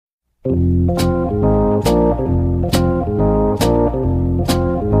Tell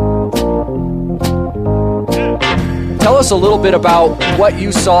us a little bit about what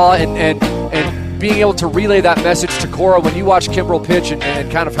you saw and being able to relay that message to Cora when you watched Kimbrel pitch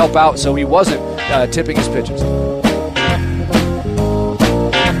and kind of help out so he wasn't tipping his pitches.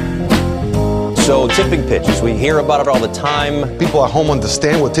 So tipping pitches, we hear about it all the time. People at home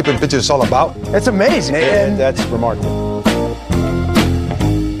understand what tipping pitches is all about. It's amazing. And that's remarkable.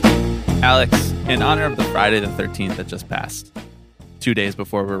 Alex, in honor of the Friday the 13th that just passed, 2 days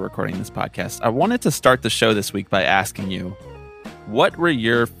before we're recording this podcast, I wanted to start the show this week by asking you, what were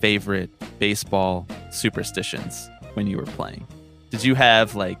your favorite baseball superstitions when you were playing? Did you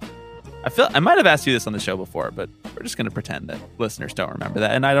have I might have asked you this on the show before, but we're just going to pretend that listeners don't remember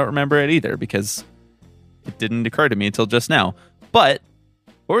that, and I don't remember it either because it didn't occur to me until just now. But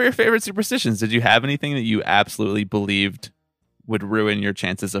what were your favorite superstitions? Did you have anything that you absolutely believed would ruin your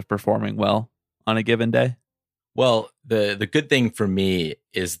chances of performing well on a given day? Well, the good thing for me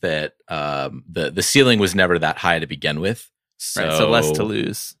is that the ceiling was never that high to begin with. So less to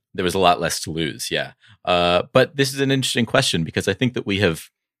lose. There was a lot less to lose, yeah. But this is an interesting question because I think that we've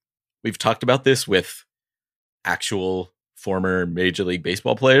talked about this with actual former Major League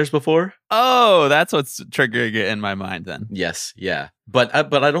Baseball players before. Oh, that's what's triggering it in my mind then. Yes, yeah. But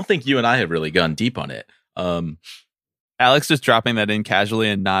I don't think you and I have really gone deep on it. Alex just dropping that in casually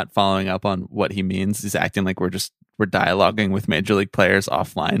and not following up on what he means. He's acting like we're dialoguing with Major League players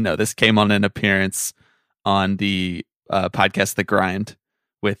offline. No, this came on an appearance on the podcast The Grind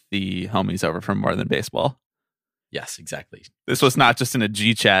with the homies over from More Than Baseball. Yes, exactly. This was not just in a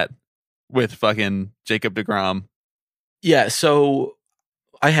G chat with fucking Jacob deGrom. Yeah, so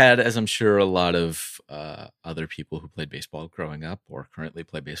I had, as I'm sure a lot of other people who played baseball growing up or currently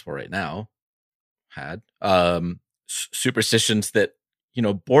play baseball right now had superstitions that,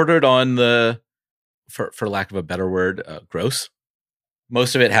 bordered on the, for lack of a better word, gross.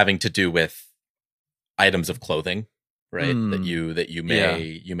 Most of it having to do with items of clothing, right? That you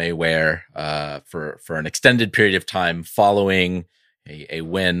may wear for an extended period of time following a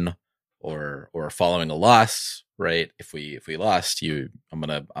win or following a loss, right? If we lost, I'm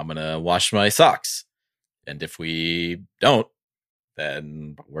gonna wash my socks, and if we don't,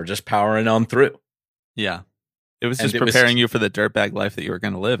 then we're just powering on through. Yeah, it was just preparing you for the dirtbag life that you were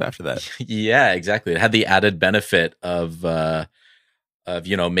going to live after that. Yeah, exactly. It had the added benefit of making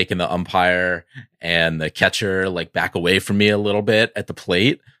the umpire and the catcher back away from me a little bit at the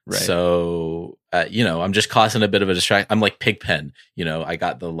plate. Right. So, I'm just causing a bit of a distraction. I'm like Pigpen, I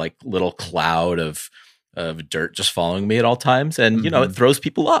got the little cloud of dirt just following me at all times. And, it throws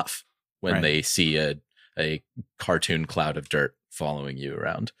people off when they see a cartoon cloud of dirt following you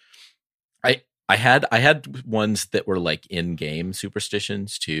around. I had ones that were in-game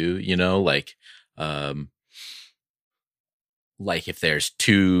superstitions too, like if there's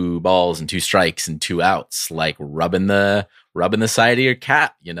 2 balls and 2 strikes and 2 outs, rubbing the side of your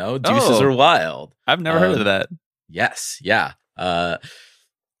cap, deuces are wild. I've never heard of that. Yes. Yeah. So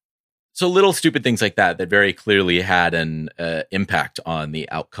little stupid things like that very clearly had an impact on the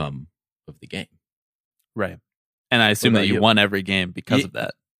outcome of the game. Right. And I assume that you won every game because of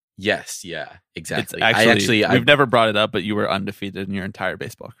that. Yes. Yeah, exactly. We've never brought it up, but you were undefeated in your entire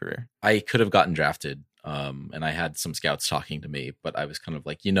baseball career. I could have gotten drafted. And I had some scouts talking to me, but I was kind of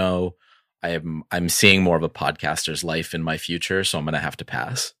like, I'm seeing more of a podcaster's life in my future, so I'm going to have to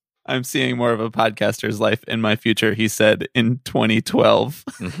pass. I'm seeing more of a podcaster's life in my future, he said in 2012.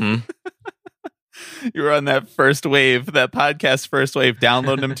 Mm-hmm. You were on that first wave, that podcast first wave.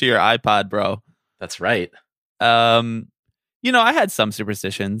 Download them to your iPod, bro. That's right. I had some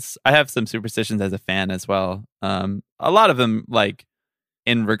superstitions. I have some superstitions as a fan as well. A lot of them,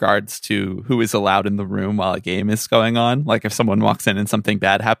 in regards to who is allowed in the room while a game is going on. Like if someone walks in and something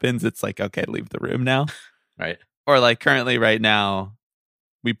bad happens, it's like, okay, leave the room now. Right. Or currently right now,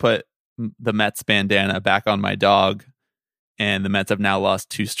 we put the Mets bandana back on my dog and the Mets have now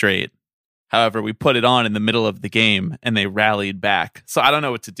lost 2 straight. However, we put it on in the middle of the game and they rallied back. So I don't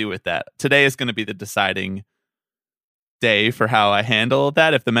know what to do with that. Today is going to be the deciding day for how I handle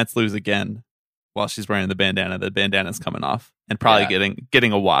that. If the Mets lose again while she's wearing the bandana's coming off and probably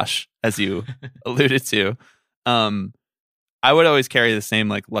getting a wash, as you alluded to. I would always carry the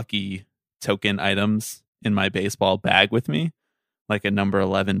same lucky token items in my baseball bag with me, like a number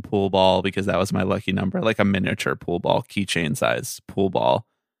 11 pool ball because that was my lucky number, like a miniature pool ball, keychain size pool ball.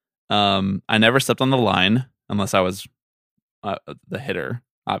 I never stepped on the line unless I was the hitter,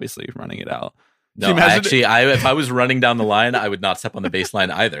 obviously running it out. No, if I was running down the line, I would not step on the baseline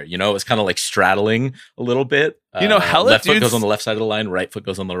either. You know, it was kind of like straddling a little bit. Left foot goes on the left side of the line, right foot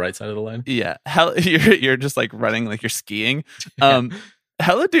goes on the right side of the line. Yeah, you're just like running like you're skiing.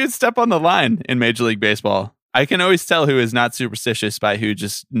 Hella dudes step on the line in Major League Baseball. I can always tell who is not superstitious by who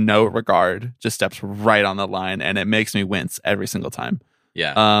just no regard just steps right on the line, and it makes me wince every single time.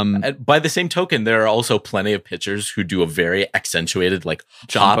 Yeah. And by the same token, there are also plenty of pitchers who do a very accentuated like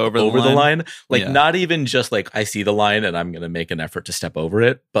jump hop over the line. Like not even just like I see the line and I'm going to make an effort to step over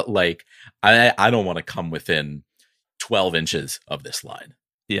it, but like I don't want to come within 12 inches of this line.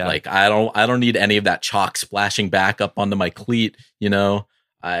 Yeah. Like I don't need any of that chalk splashing back up onto my cleat, you know.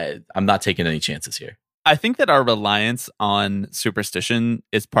 I'm not taking any chances here. I think that our reliance on superstition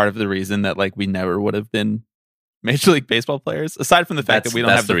is part of the reason that like we never would have been Major League Baseball players, aside from the fact that we don't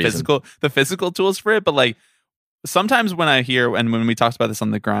have the physical tools for it. But like sometimes when I hear, and when we talked about this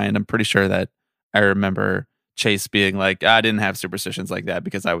on the grind, I'm pretty sure that I remember Chase being like, I didn't have superstitions like that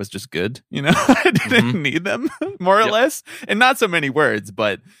because I was just good. You know, I didn't need them more or less. And not so many words,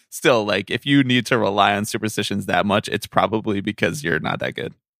 but still, like if you need to rely on superstitions that much, it's probably because you're not that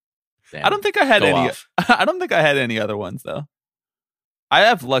good. Damn, I don't think I had any. I don't think I had any other ones though. I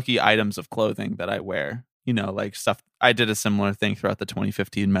have lucky items of clothing that I wear. You know, like stuff. I did a similar thing throughout the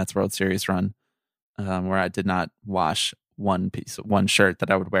 2015 Mets World Series run, where I did not wash one shirt that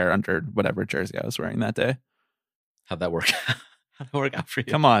I would wear under whatever jersey I was wearing that day. How'd that work? How'd that work out for you?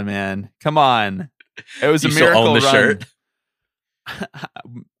 Come on, man. Come on. It was a miracle still own the run. Shirt?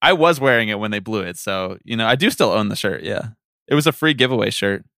 I was wearing it when they blew it, so you know I do still own the shirt. Yeah, it was a free giveaway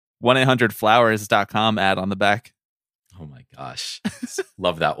shirt. 1-800-Flowers.com ad on the back. Oh my gosh,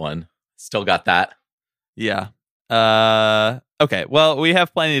 love that one. Still got that. Yeah. Okay. Well, we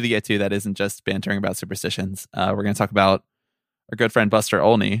have plenty to get to that isn't just bantering about superstitions. We're going to talk about our good friend Buster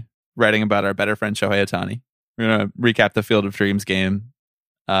Olney writing about our better friend Shohei Ohtani. We're going to recap the Field of Dreams game.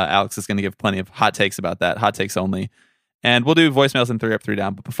 Alex is going to give plenty of hot takes about that, hot takes only. And we'll do voicemails in 3 Up, 3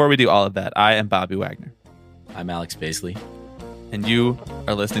 Down. But before we do all of that, I am Bobby Wagner. I'm Alex Baisley. And you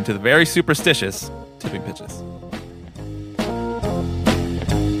are listening to the very superstitious Tipping Pitches.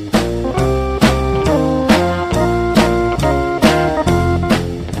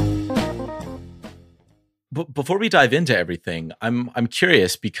 Before we dive into everything, I'm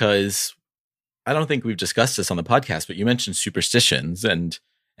curious because I don't think we've discussed this on the podcast, but you mentioned superstitions,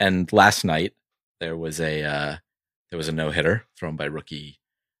 and last night there was a no-hitter thrown by rookie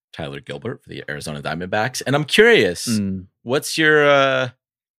Tyler Gilbert for the Arizona Diamondbacks, and I'm curious, what's your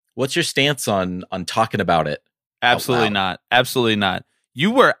stance on talking about it? Absolutely not. Absolutely not.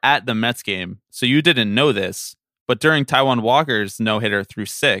 You were at the Mets game, so you didn't know this, but during Taijuan Walker's no-hitter through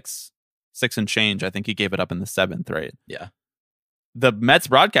 6 and change, I think he gave it up in the 7th, right? Yeah. The Mets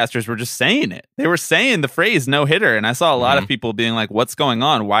broadcasters were just saying it. They were saying the phrase no-hitter, and I saw a lot of people being like, what's going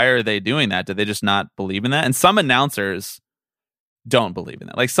on? Why are they doing that? Did they just not believe in that? And some announcers don't believe in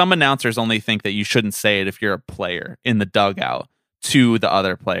that. Like some announcers only think that you shouldn't say it if you're a player in the dugout to the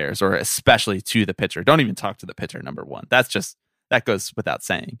other players, or especially to the pitcher. Don't even talk to the pitcher, number one. That goes without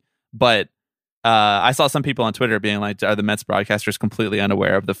saying. But I saw some people on Twitter being like, are the Mets broadcasters completely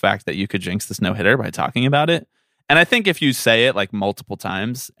unaware of the fact that you could jinx this no-hitter by talking about it? And I think if you say it like multiple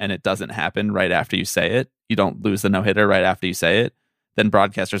times and it doesn't happen right after you say it, you don't lose the no-hitter right after you say it, then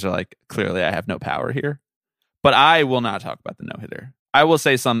broadcasters are like, clearly I have no power here. But I will not talk about the no-hitter. I will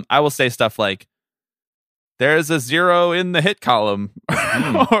say stuff like, there's a 0 in the hit column.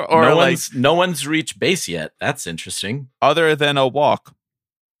 or no one's reached base yet. That's interesting. Other than a walk.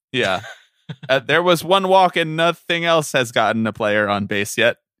 Yeah. There was 1 walk and nothing else has gotten a player on base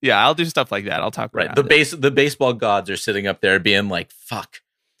yet. Yeah, I'll do stuff like that. I'll talk right. The baseball gods are sitting up there being like, fuck.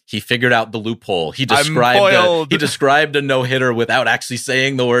 He figured out the loophole. He described a no-hitter without actually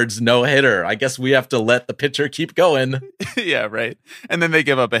saying the words no-hitter. I guess we have to let the pitcher keep going. Yeah, right. And then they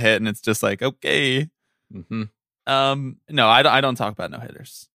give up a hit and it's just like, okay. Mm-hmm. No, I don't talk about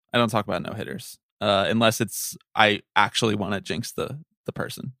no-hitters. I don't talk about no-hitters. Unless I actually want to jinx the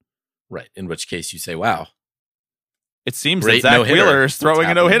person. Right. In which case you say, wow. It seems that Zach Wheeler is throwing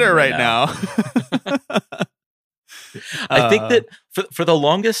a no-hitter right now. I think that for the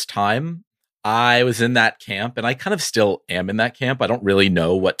longest time, I was in that camp, and I kind of still am in that camp. I don't really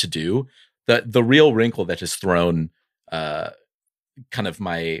know what to do. The real wrinkle that has thrown kind of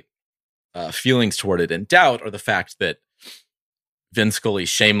my feelings toward it in doubt are the fact that Vin Scully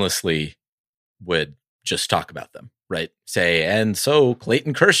shamelessly would just talk about them, right? Say, and so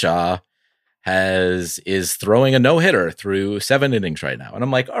Clayton Kershaw is throwing a no-hitter through 7 innings right now. And I'm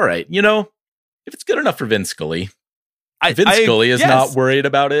like, all right, if it's good enough for Vin Scully, Vince Scully is not worried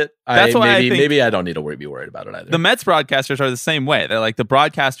about it. That's why I think maybe I don't need to be worried about it either. The Mets broadcasters are the same way. They're like, the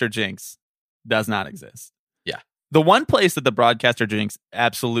broadcaster jinx does not exist. Yeah. The one place that the broadcaster jinx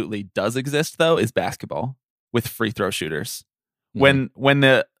absolutely does exist, though, is basketball with free throw shooters. When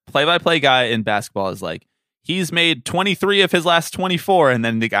the play-by-play guy in basketball is like, he's made 23 of his last 24, and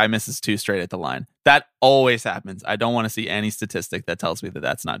then the guy misses 2 straight at the line. That always happens. I don't want to see any statistic that tells me that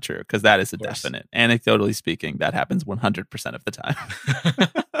that's not true, because that is a definite. Anecdotally speaking, that happens 100% of the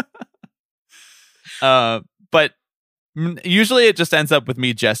time. But usually it just ends up with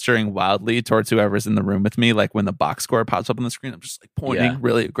me gesturing wildly towards whoever's in the room with me. Like when the box score pops up on the screen, I'm just like pointing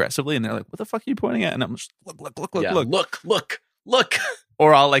really aggressively, and they're like, what the fuck are you pointing at? And I'm just look.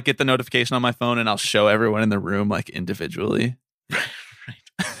 Or I'll like get the notification on my phone and I'll show everyone in the room like individually. Right.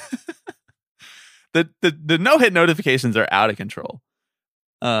 The no-hit notifications are out of control.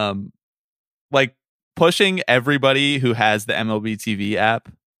 Like pushing everybody who has the MLB TV app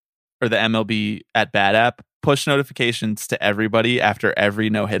or the MLB at Bat app, push notifications to everybody after every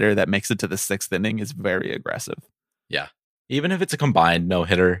no-hitter that makes it to the 6th inning is very aggressive. Yeah. Even if it's a combined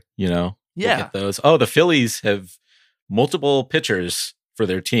no-hitter, Yeah. Look at those. Oh, the Phillies have multiple pitchers for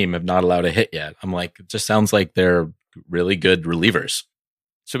their team have not allowed a hit yet. I'm like, it just sounds like they're really good relievers.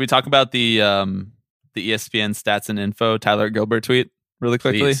 Should we talk about the ESPN stats and info Tyler Gilbert tweet really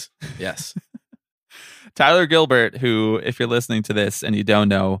quickly? Please. Yes. Tyler Gilbert, who, if you're listening to this and you don't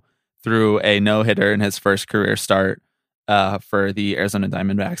know, threw a no-hitter in his first career start for the Arizona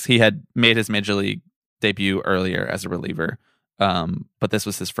Diamondbacks. He had made his major league debut earlier as a reliever, but this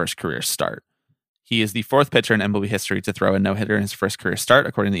was his first career start. He is the 4th pitcher in MLB history to throw a no-hitter in his first career start,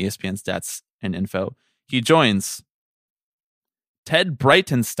 according to ESPN stats and info. He joins Ted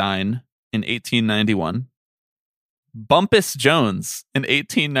Breitenstein in 1891, Bumpus Jones in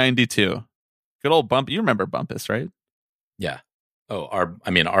 1892. Good old Bump. You remember Bumpus, right? Yeah. Oh, our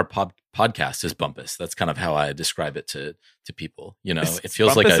podcast is Bumpus. That's kind of how I describe it to people. It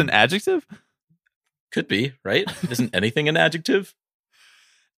feels Bumpus like an adjective? Could be, right? Isn't anything an adjective?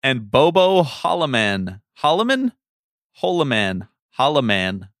 And Bobo Holloman in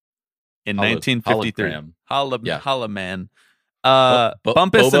 1953. Holloman.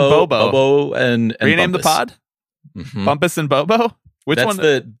 Bumpus and Bobo. Bobo and rename Bumpus. The pod? Mm-hmm. Bumpus and Bobo? Which one of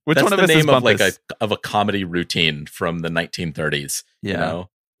us is Bumpus? Of a comedy routine from the 1930s. Yeah.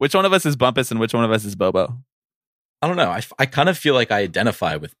 Which one of us is Bumpus and which one of us is Bobo? I don't know. I kind of feel like I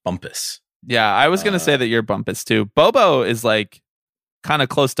identify with Bumpus. Yeah, I was going to say that you're Bumpus too. Bobo is like kind of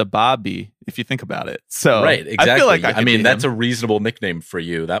close to Bobby if you think about it. So right, exactly. I feel like that's a reasonable nickname for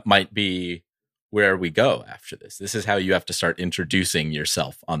you. That might be where we go after this. This is how you have to start introducing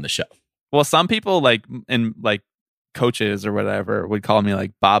yourself on the show. Well, some people like coaches or whatever would call me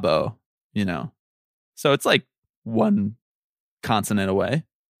like Bobo, So it's like one consonant away.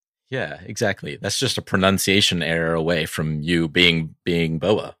 Yeah, exactly. That's just a pronunciation error away from you being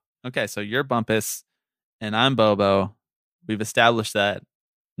Boba. Okay, so you're Bumpus and I'm Bobo. We've established that.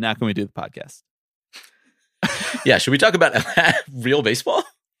 Now can we do the podcast? Yeah, should we talk about real baseball?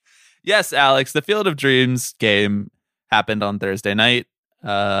 Yes, Alex. The Field of Dreams game happened on Thursday night.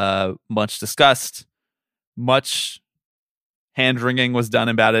 Much discussed. Much hand-wringing was done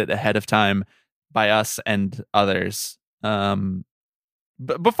about it ahead of time by us and others. But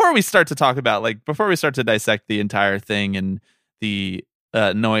before we start to talk about, before we start to dissect the entire thing and the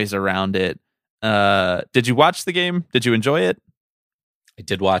noise around it, did you watch the game? Did you enjoy it? I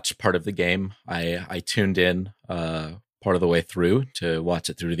did watch part of the game. I tuned in part of the way through to watch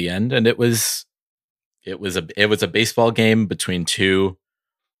it through to the end, and it was a baseball game between two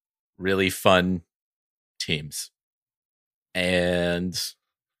really fun teams, and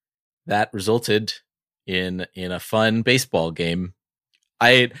that resulted in a fun baseball game.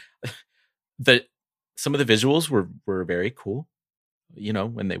 Some of the visuals were very cool.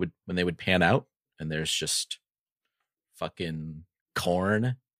 When they would pan out and there's just fucking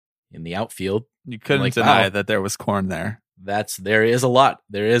corn in the outfield. You couldn't deny that there was corn there. There is a lot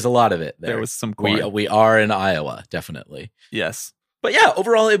of it there. There was some corn. We are in Iowa, definitely. Yes. But yeah,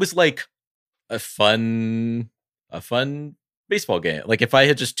 overall it was like a fun baseball game. Like if I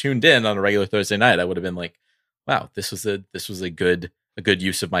had just tuned in on a regular Thursday night, I would have been like, wow, this was a good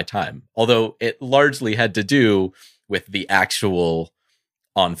use of my time. Although it largely had to do with the actual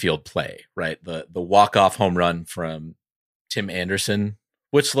on-field play, right? The walk-off home run from Tim Anderson,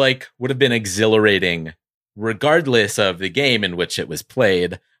 which would have been exhilarating regardless of the game in which it was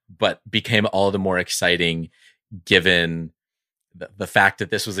played, but became all the more exciting given the fact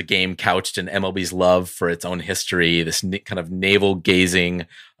that this was a game couched in MLB's love for its own history, this kind of navel-gazing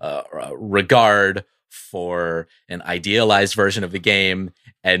regard for an idealized version of the game.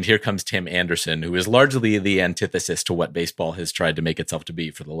 And here comes Tim Anderson, who is largely the antithesis to what baseball has tried to make itself to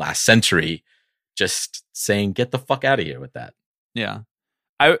be for the last century, just saying, get the fuck out of here with that. Yeah.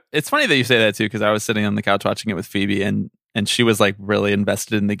 It's funny that you say that too, because I was sitting on the couch watching it with Phoebe, and she was like really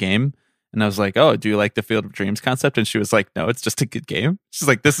invested in the game. And I was like, oh, do you like the Field of Dreams concept? And she was like, no, it's just a good game. She's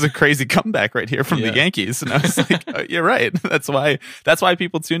like, this is a crazy comeback right here from the Yankees. And I was like, oh, you're right. That's why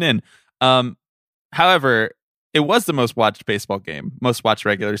people tune in. However, it was the most watched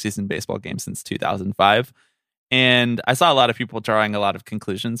regular season baseball game since 2005. And I saw a lot of people drawing a lot of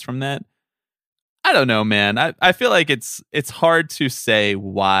conclusions from that. I don't know, man. I feel like it's hard to say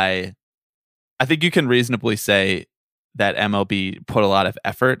why. I think you can reasonably say that MLB put a lot of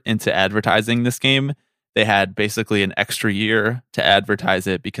effort into advertising this game. They had basically an extra year to advertise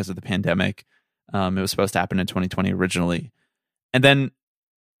it because of the pandemic. It was supposed to happen in 2020 originally. And then,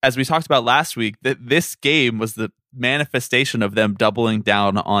 as we talked about last week, this game was the manifestation of them doubling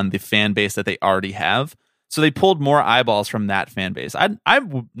down on the fan base that they already have. So they pulled more eyeballs from that fan base. I'm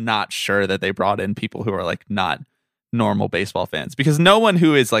not sure that they brought in people who are like not normal baseball fans, because no one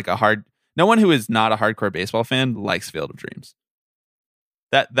who is not a hardcore baseball fan likes Field of Dreams.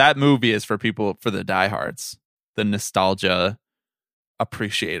 That movie is for people, for the diehards, the nostalgia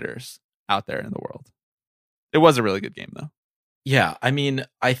appreciators out there in the world. It was a really good game, though. Yeah, I mean,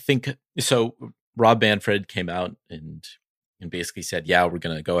 I think so. Rob Manfred came out and basically said, yeah, we're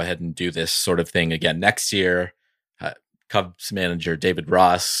going to go ahead and do this sort of thing again next year. Cubs manager David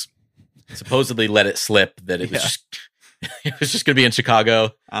Ross supposedly let it slip that it was just going to be in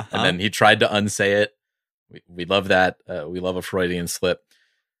Chicago. And then he tried to unsay it. We love that. We love a Freudian slip.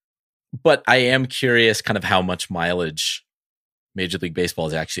 But I am curious kind of how much mileage Major League Baseball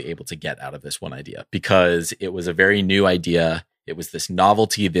is actually able to get out of this one idea, because it was a very new idea. It was this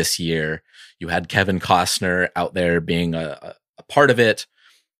novelty this year. You had Kevin Costner out there being a part of it.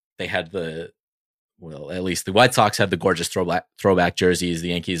 They had at least the White Sox had the gorgeous throwback jerseys. The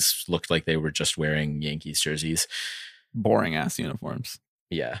Yankees looked like they were just wearing Yankees jerseys. Boring ass uniforms.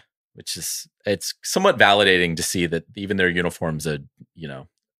 Yeah, it's somewhat validating to see that even their uniforms a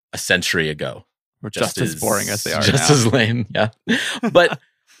century ago were just as boring as they are just now. As lame. Yeah, but.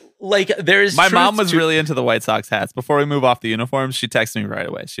 Like, there's my mom was really into the White Sox hats. Before we move off the uniforms, she texted me right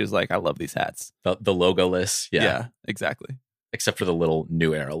away. She was like, I love these hats. The logoless. Yeah, exactly. Except for the little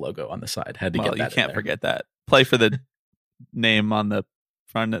New Era logo on the side. Had to get that. You can't forget that. Play for the name on the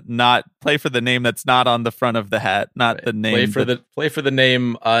front. Not play for the name that's not on the front of the hat. Not right. The name. Play for the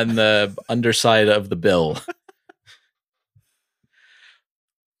name on the underside of the bill.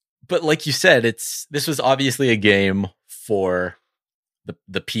 But like you said, this was obviously a game for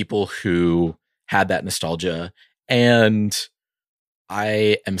the people who had that nostalgia, and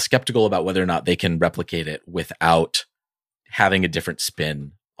I am skeptical about whether or not they can replicate it without having a different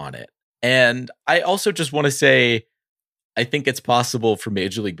spin on it. And I also just want to say, I think it's possible for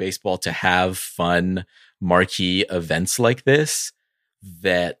Major League Baseball to have fun marquee events like this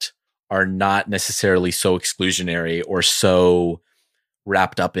that are not necessarily so exclusionary or so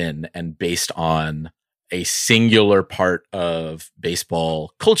wrapped up in and based on a singular part of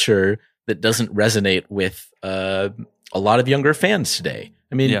baseball culture that doesn't resonate with a lot of younger fans today.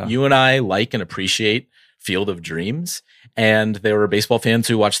 I mean, you and I like and appreciate Field of Dreams, and there were baseball fans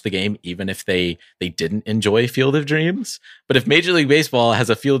who watched the game even if they didn't enjoy Field of Dreams. But if Major League Baseball has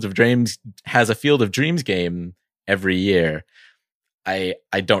a Field of Dreams game every year, I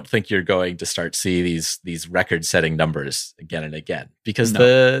don't think you're going to start see these record-setting numbers again and again, because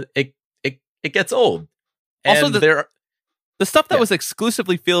it gets old. Also, the stuff that was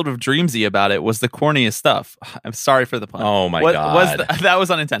exclusively Field of Dreamsy about it was the corniest stuff. I'm sorry for the pun. Oh my God. That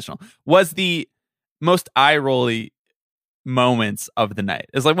was unintentional. Was the most eye-rolly moments of the night.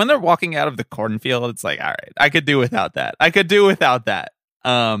 It's like when they're walking out of the cornfield, it's like, all right, I could do without that.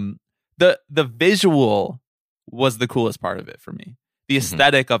 The visual was the coolest part of it for me. The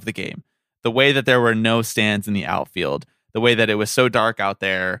aesthetic of the game. The way that there were no stands in the outfield. The way that it was so dark out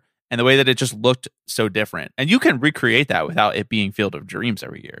there. And the way that it just looked so different. And you can recreate that without it being Field of Dreams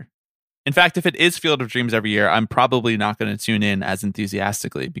every year. In fact, if it is Field of Dreams every year, I'm probably not going to tune in as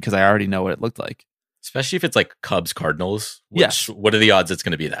enthusiastically because I already know what it looked like. Especially if it's like Cubs Cardinals. Yes. What are the odds it's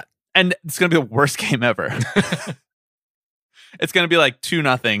going to be that? And it's going to be the worst game ever. It's going to be like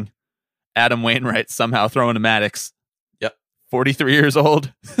 2-0. Adam Wainwright somehow throwing to Maddox. Yep. 43 years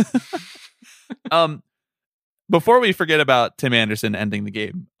old. Before we forget about Tim Anderson ending the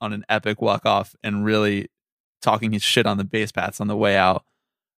game on an epic walk-off and really talking his shit on the base paths on the way out,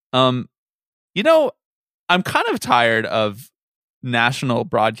 I'm kind of tired of national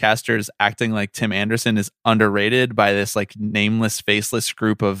broadcasters acting like Tim Anderson is underrated by this like nameless, faceless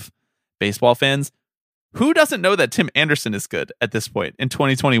group of baseball fans. Who doesn't know that Tim Anderson is good at this point in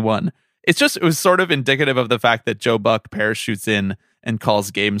 2021? It was sort of indicative of the fact that Joe Buck parachutes in and calls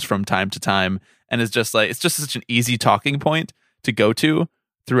games from time to time, and is just like, it's just such an easy talking point to go to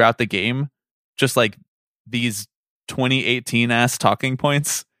throughout the game. Just like these 2018 ass talking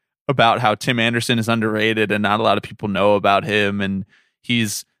points about how Tim Anderson is underrated and not a lot of people know about him, and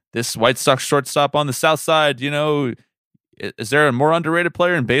he's this White Sox shortstop on the South Side. You know, is there a more underrated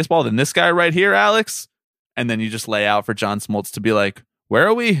player in baseball than this guy right here, Alex? And then you just lay out for John Smoltz to be like, where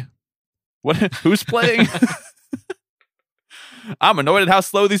are we? What? Who's playing? I'm annoyed at how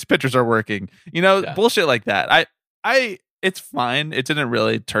slow these pitchers are working. You know, bullshit like that. It's fine. It didn't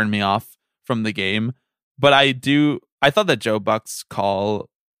really turn me off from the game, but I thought that Joe Buck's call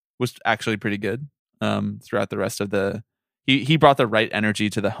was actually pretty good throughout the rest of the. He brought the right energy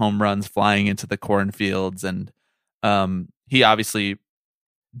to the home runs flying into the cornfields, and he obviously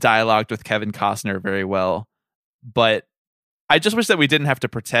dialogued with Kevin Costner very well. But I just wish that we didn't have to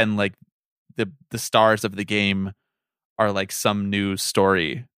pretend like the stars of the game are like some new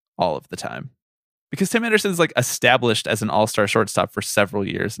story all of the time, because Tim Anderson's like established as an all-star shortstop for several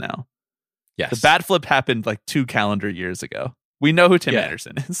years now. Yes, the bat flip happened like 2 calendar years ago. We know who Tim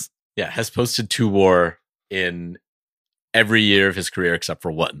Anderson is. Yeah, has posted 2 WAR in every year of his career except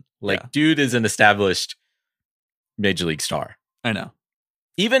for 1. Like, dude is an established major league star. I know.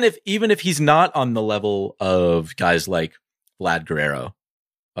 Even if he's not on the level of guys like Vlad Guerrero,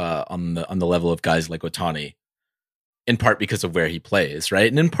 on the level of guys like Ohtani, in part because of where he plays, right?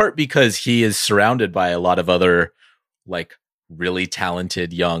 And in part because he is surrounded by a lot of other like really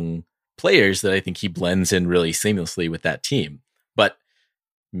talented young players that I think he blends in really seamlessly with that team. But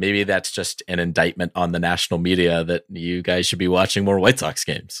maybe that's just an indictment on the national media that you guys should be watching more White Sox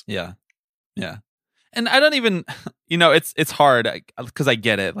games. Yeah. Yeah. And I don't even, it's hard because I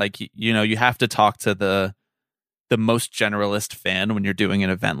get it. Like, you have to talk to the most generalist fan when you're doing an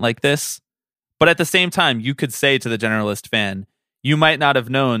event like this. But at the same time, you could say to the generalist fan, you might not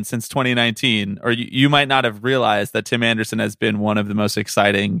have known since 2019, or you might not have realized that Tim Anderson has been one of the most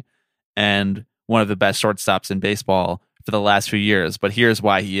exciting and one of the best shortstops in baseball for the last few years. But here's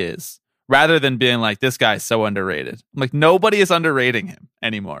why he is. Rather than being like, this guy's so underrated. I'm like, nobody is underrating him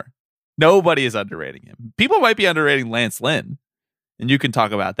anymore. Nobody is underrating him. People might be underrating Lance Lynn, and you can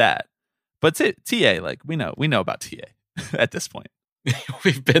talk about that. But TA, like, we know about TA at this point.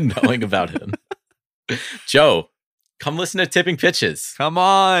 We've been knowing about him. Joe, come listen to Tipping Pitches. Come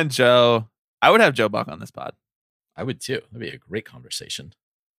on, Joe. I would have Joe Buck on this pod. I would too. That'd be a great conversation.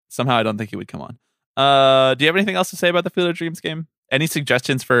 Somehow I don't think he would come on. Do you have anything else to say about the Field of Dreams game? Any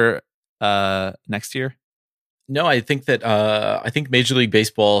suggestions for next year? No, I think that I think Major League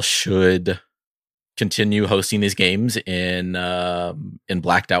Baseball should continue hosting these games in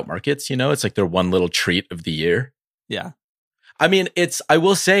blacked out markets. You know, it's like their one little treat of the year. Yeah. I mean, I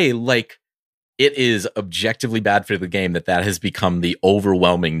will say, like, it is objectively bad for the game that has become the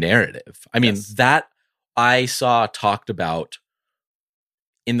overwhelming narrative. I mean, that I saw talked about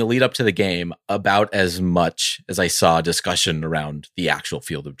in the lead up to the game about as much as I saw discussion around the actual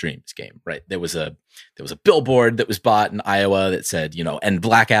Field of Dreams game, right? There was a billboard that was bought in Iowa that said, end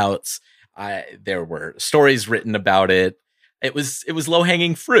blackouts. There were stories written about it. It was low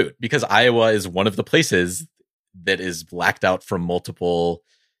hanging fruit because Iowa is one of the places that is blacked out from multiple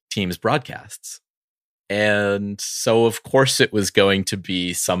teams' broadcasts. And so, of course, it was going to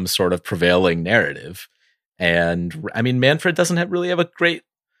be some sort of prevailing narrative. And I mean, Manfred doesn't really have a great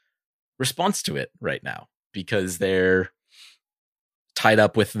response to it right now because they're tied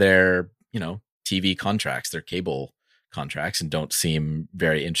up with their, TV contracts, their cable contracts, and don't seem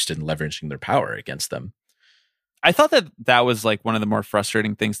very interested in leveraging their power against them. I thought that was like one of the more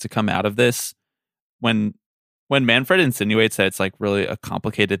frustrating things to come out of this when Manfred insinuates that it's like really a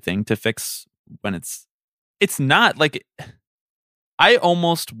complicated thing to fix when it's not. Like, I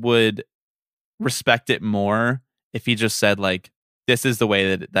almost would respect it more if he just said like, this is the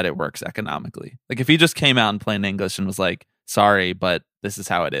way that it works economically. Like if he just came out in plain English and was like, sorry, but this is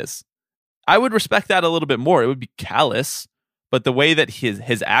how it is. I would respect that a little bit more. It would be callous, but the way that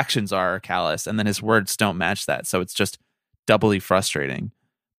his actions are callous and then his words don't match that. So it's just doubly frustrating.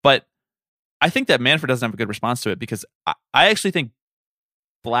 But I think that Manfred doesn't have a good response to it because I actually think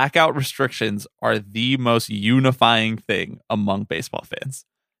blackout restrictions are the most unifying thing among baseball fans.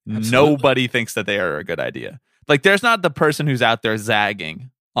 Absolutely. Nobody thinks that they are a good idea. Like, there's not the person who's out there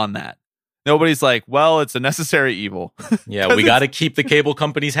zagging on that. Nobody's like, well, it's a necessary evil. Yeah, we got to keep the cable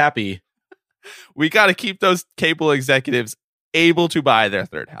companies happy. We got to keep those cable executives able to buy their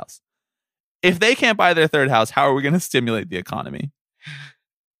third house. If they can't buy their third house, how are we going to stimulate the economy?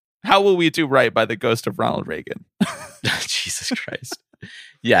 How will we do right by the ghost of Ronald Reagan? Jesus Christ.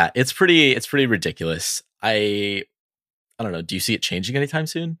 Yeah, it's pretty ridiculous. I don't know. Do you see it changing anytime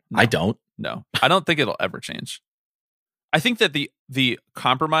soon? No. I don't. No, I don't think it'll ever change. I think that the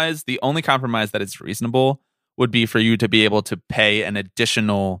only compromise that is reasonable would be for you to be able to pay an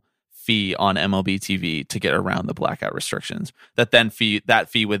additional fee on MLB TV to get around the blackout restrictions. That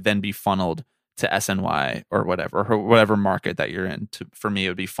fee would then be funneled to SNY or whatever market that you're in. For me, it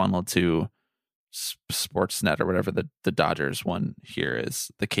would be funneled to Sportsnet or whatever the Dodgers one here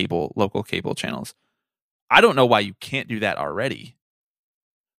is, the local cable channels. I don't know why you can't do that already.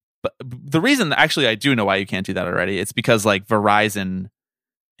 But the reason, actually, I do know why you can't do that already. It's because like Verizon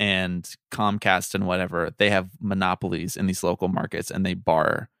and Comcast and whatever, they have monopolies in these local markets, and they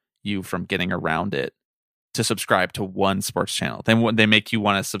bar you from getting around it to subscribe to one sports channel. Then they make you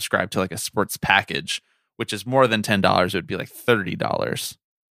want to subscribe to like a sports package, which is more than $10. It would be like $30.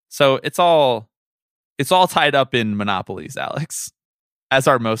 So it's all tied up in monopolies, Alex, as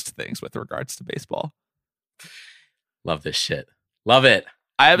are most things with regards to baseball. Love this shit. Love it.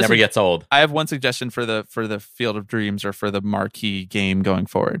 Never gets old. I have one suggestion for the Field of Dreams, or for the marquee game going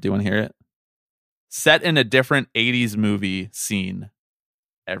forward. Do you want to hear it? Set in a different 80s movie scene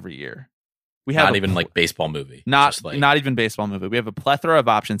every year. We have not even like baseball movie. Not even baseball movie. We have a plethora of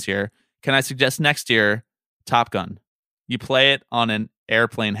options here. Can I suggest next year Top Gun? You play it on an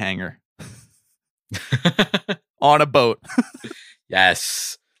airplane hangar. On a boat.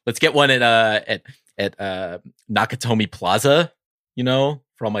 Yes. Let's get one at Nakatomi Plaza,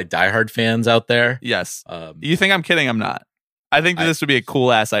 for all my diehard fans out there. Yes. You think I'm kidding? I'm not. I think this would be a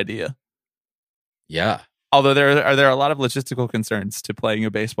cool ass idea. Yeah. Although there are a lot of logistical concerns to playing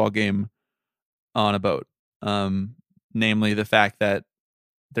a baseball game on a boat. Namely the fact that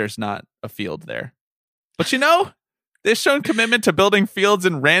there's not a field there. But they've shown commitment to building fields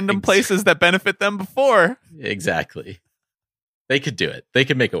in random places that benefit them before. Exactly. They could do it. They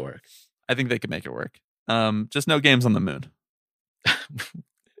could make it work. I think they could make it work. Just no games on the moon.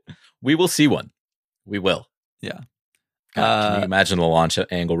 We will see one. We will. Yeah. God, can you imagine the launch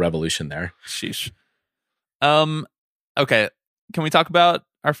angle revolution there? Sheesh. Okay. Can we talk about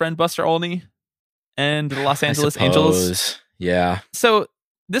our friend Buster Olney and the Los Angeles Angels? Yeah. So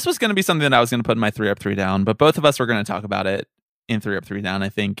this was going to be something that I was going to put in my 3 Up 3 Down, but both of us were going to talk about it in 3 Up 3 Down, I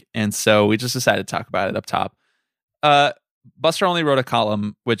think. And so we just decided to talk about it up top. Buster Olney wrote a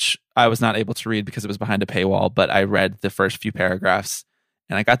column, which I was not able to read because it was behind a paywall, but I read the first few paragraphs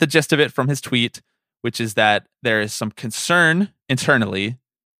and I got the gist of it from his tweet, which is that there is some concern internally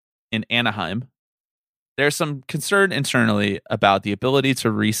in Anaheim. There's some concern internally about the ability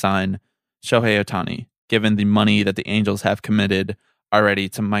to re-sign Shohei Ohtani, given the money that the Angels have committed already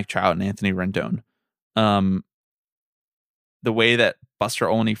to Mike Trout and Anthony Rendon. The way that Buster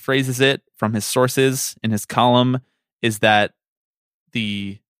Olney phrases it from his sources in his column is that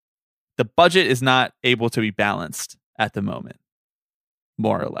the budget is not able to be balanced at the moment,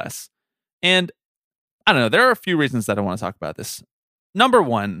 more or less. And I don't know, there are a few reasons that I want to talk about this. Number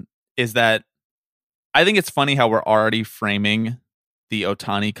one is that I think it's funny how we're already framing the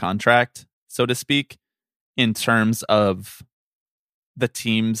Ohtani contract, so to speak, in terms of the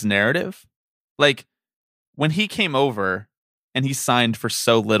team's narrative. Like, when he came over and he signed for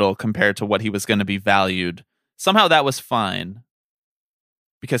so little compared to what he was going to be valued, somehow that was fine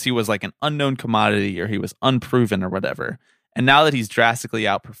because he was like an unknown commodity or he was unproven or whatever. And now that he's drastically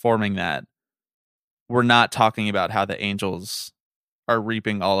outperforming that, we're not talking about how the Angels are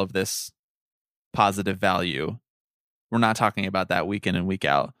reaping all of this positive value. We're not talking about that week in and week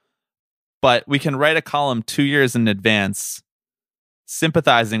out. But we can write a column 2 years in advance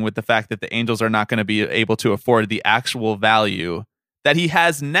sympathizing with the fact that the Angels are not going to be able to afford the actual value that he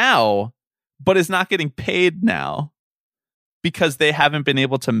has now, but is not getting paid now because they haven't been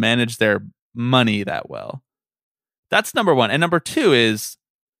able to manage their money that well. That's number one. And number two is,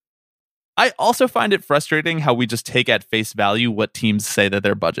 I also find it frustrating how we just take at face value what teams say that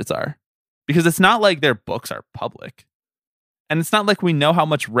their budgets are, because it's not like their books are public. And it's not like we know how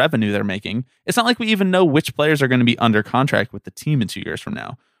much revenue they're making. It's not like we even know which players are going to be under contract with the team in 2 years from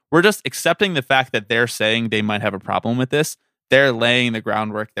now. We're just accepting the fact that they're saying they might have a problem with this. They're laying the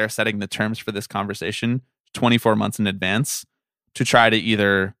groundwork. They're setting the terms for this conversation 24 months in advance to try to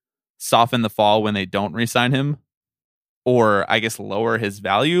either soften the fall when they don't re-sign him, or I guess lower his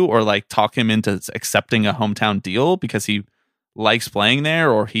value, or like talk him into accepting a hometown deal because he likes playing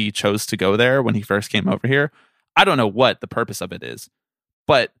there or he chose to go there when he first came over here. I don't know what the purpose of it is,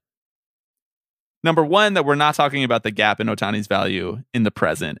 but number one, that we're not talking about the gap in Ohtani's value in the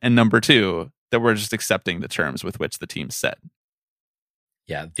present. And number two, that we're just accepting the terms with which the team's set.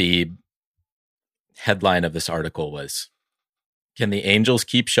 Yeah, the headline of this article was, "Can the Angels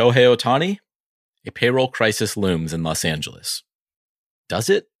keep Shohei Ohtani? A payroll crisis looms in Los Angeles." Does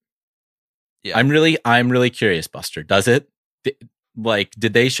it? Yeah. I'm really curious, Buster. Does it?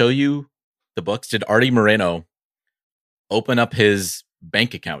 Did they show you the books? Did Artie Moreno open up his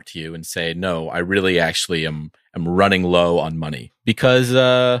bank account to you and say, "No, I really actually am running low on money"? Because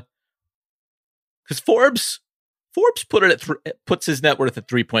Forbes puts his net worth at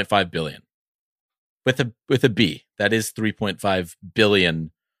 $3.5 billion with a B. That is $3.5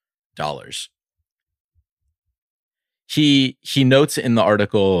 billion. He notes in the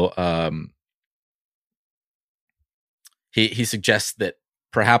article, he suggests that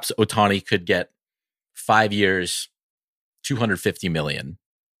perhaps Ohtani could get 5 years, $250 million,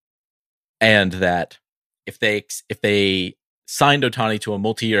 and that if they signed Ohtani to a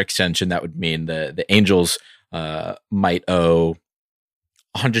multi-year extension, that would mean the Angels might owe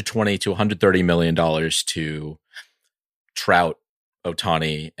 $120 to $130 million to Trout,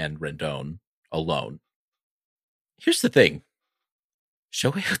 Ohtani, and Rendon alone. Here's the thing.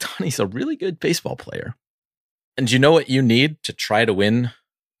 Shohei Ohtani's a really good baseball player. And you know what you need to try to win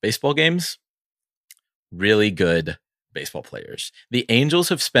baseball games? Really good baseball players. The Angels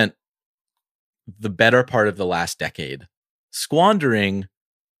have spent the better part of the last decade squandering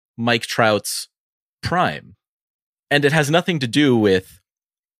Mike Trout's prime. And it has nothing to do with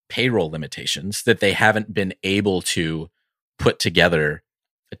payroll limitations, that they haven't been able to put together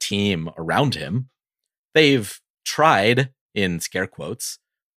a team around him. They've tried, in scare quotes,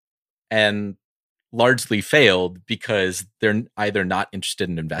 and largely failed because they're either not interested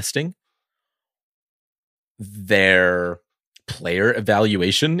in investing, their player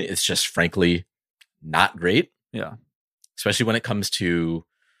evaluation is just frankly not great. Yeah. Especially when it comes to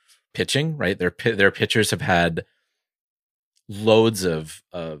pitching, right? Their pitchers have had loads of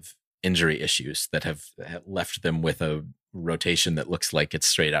injury issues that have left them with a rotation that looks like it's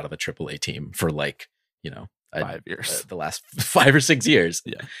straight out of a AAA team for 5 years. The last 5 or 6 years.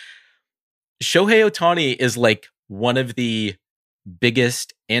 Yeah. Shohei Ohtani is like one of the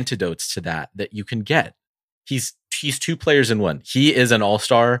biggest antidotes to that you can get. He's 2 players in one. He is an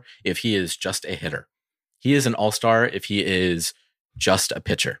all-star if he is just a hitter. He is an all-star if he is just a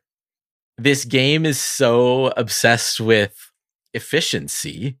pitcher. This game is so obsessed with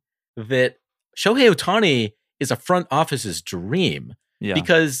efficiency that Shohei Ohtani is a front office's dream,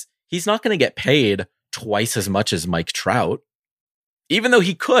 because he's not going to get paid twice as much as Mike Trout, even though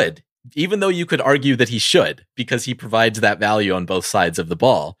you could argue that he should, because he provides that value on both sides of the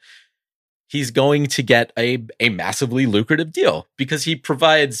ball. He's going to get a massively lucrative deal because he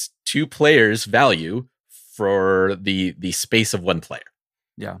provides 2 players value for the space of one player.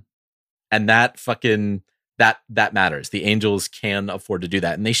 Yeah. And that matters. The Angels can afford to do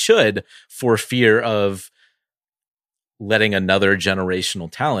that, and they should, for fear of letting another generational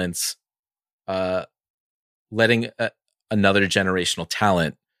talent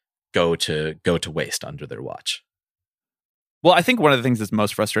go to waste under their watch. Well, I think one of the things that's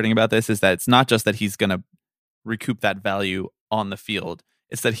most frustrating about this is that it's not just that he's going to recoup that value on the field.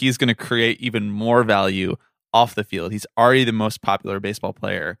 It's that he's going to create even more value off the field. He's already the most popular baseball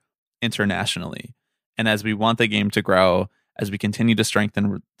player internationally. And as we want the game to grow, as we continue to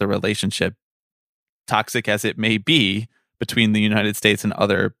strengthen the relationship, toxic as it may be between the United States and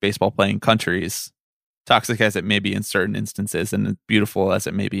other baseball playing countries, toxic as it may be in certain instances and beautiful as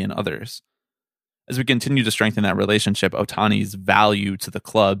it may be in others, as we continue to strengthen that relationship, Ohtani's value to the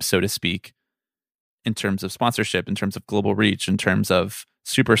club, so to speak, in terms of sponsorship, in terms of global reach, in terms of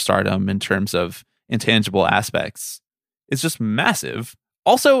superstardom, in terms of intangible aspects, is just massive.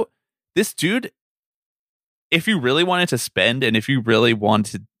 Also, this dude, if you really wanted to spend, and if you really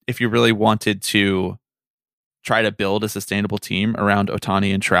wanted to try to build a sustainable team around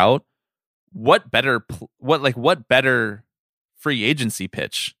Ohtani and Trout, what better free agency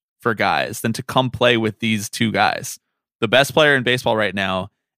pitch for guys than to come play with these 2 guys, the best player in baseball right now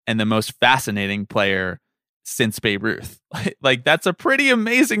and the most fascinating player since Babe Ruth. Like, that's a pretty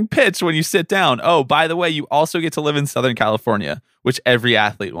amazing pitch when you sit down. Oh, by the way, you also get to live in Southern California, which every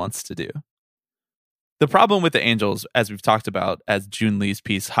athlete wants to do. The problem with the Angels, as we've talked about, as June Lee's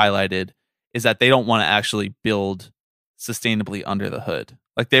piece highlighted, is that they don't want to actually build sustainably under the hood.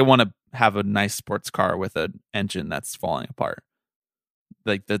 Like, they want to have a nice sports car with an engine that's falling apart.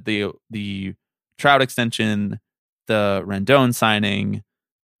 Like the Trout extension, the Rendon signing,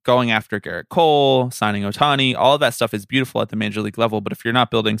 going after Garrett Cole, signing Ohtani, all of that stuff is beautiful at the major league level. But if you're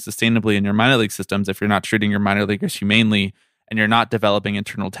not building sustainably in your minor league systems, if you're not treating your minor leaguers humanely, and you're not developing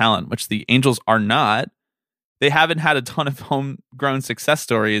internal talent, which the Angels are not, they haven't had a ton of homegrown success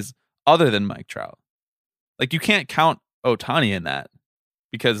stories other than Mike Trout. Like, you can't count Ohtani in that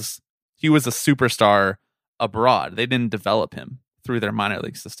because he was a superstar abroad. They didn't develop him through their minor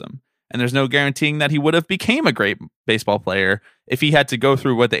league system. And there's no guaranteeing that he would have became a great baseball player if he had to go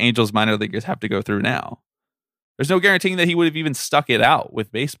through what the Angels minor leaguers have to go through now. There's no guaranteeing that he would have even stuck it out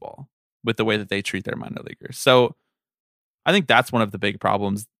with baseball with the way that they treat their minor leaguers. So I think that's one of the big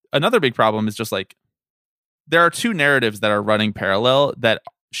problems. Another big problem is just like, there are two narratives that are running parallel that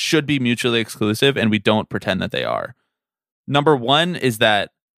should be mutually exclusive, and we don't pretend that they are. Number one is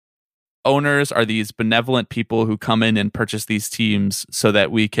that owners are these benevolent people who come in and purchase these teams so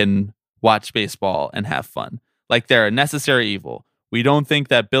that we can watch baseball and have fun. Like, they're a necessary evil. We don't think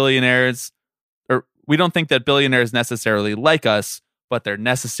that billionaires necessarily like us, but they're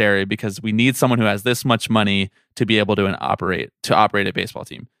necessary because we need someone who has this much money to be able to operate a baseball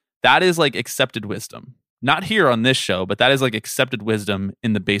team. That is like accepted wisdom. Not here on this show, but that is like accepted wisdom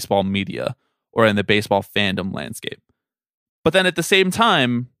in the baseball media or in the baseball fandom landscape. But then at the same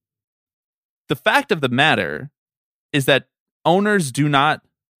time, the fact of the matter is that owners do not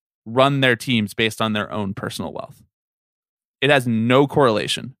run their teams based on their own personal wealth. It has no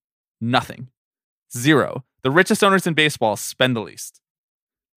correlation. Nothing. Zero. The richest owners in baseball spend the least.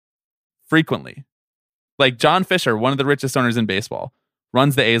 Frequently. Like John Fisher, one of the richest owners in baseball,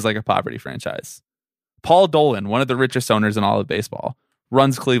 runs the A's like a poverty franchise. Paul Dolan, one of the richest owners in all of baseball,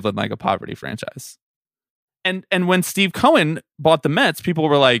 runs Cleveland like a poverty franchise. And when Steve Cohen bought the Mets, people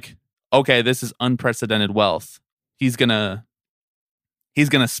were like, okay, this is unprecedented wealth. He's gonna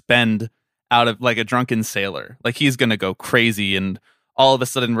spend out of like a drunken sailor. Like, he's gonna go crazy, and all of a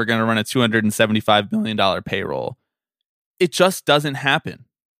sudden we're gonna run a $275 million payroll. It just doesn't happen.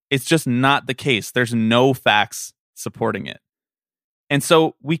 It's just not the case. There's no facts supporting it. And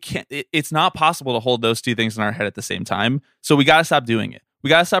so we can't, it's not possible to hold those two things in our head at the same time. So we got to stop doing it. We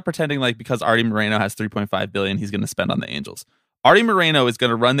got to stop pretending like because Artie Moreno has $3.5 billion, he's going to spend on the Angels. Artie Moreno is going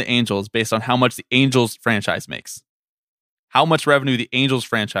to run the Angels based on how much the Angels franchise makes, how much revenue the Angels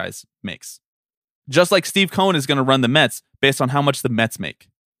franchise makes. Just like Steve Cohen is going to run the Mets based on how much the Mets make.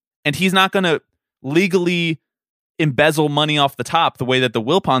 And he's not going to legally embezzle money off the top the way that the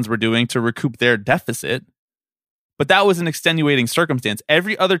Wilpons were doing to recoup their deficit. But that was an extenuating circumstance.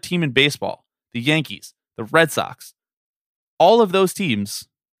 Every other team in baseball, the Yankees, the Red Sox, all of those teams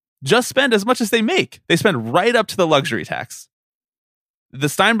just spend as much as they make. They spend right up to the luxury tax. The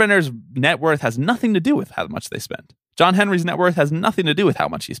Steinbrenner's net worth has nothing to do with how much they spend. John Henry's net worth has nothing to do with how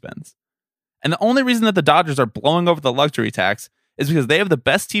much he spends. And the only reason that the Dodgers are blowing over the luxury tax is because they have the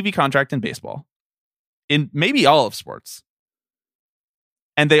best TV contract in baseball, in maybe all of sports.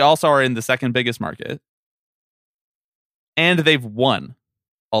 And they also are in the second biggest market. And they've won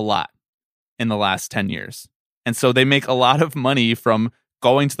a lot in the last 10 years. And so they make a lot of money from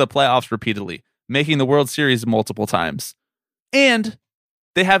going to the playoffs repeatedly, making the World Series multiple times. And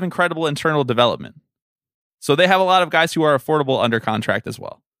they have incredible internal development. So they have a lot of guys who are affordable under contract as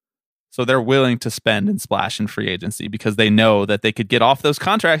well. So they're willing to spend and splash in free agency because they know that they could get off those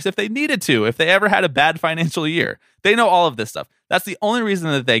contracts if they needed to, if they ever had a bad financial year. They know all of this stuff. That's the only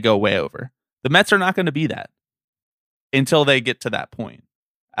reason that they go way over. The Mets are not going to be that until they get to that point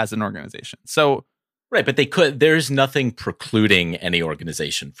as an organization. So, right, but there's nothing precluding any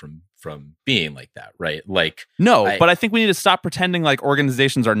organization from being like that, right? Like, no, but I think we need to stop pretending like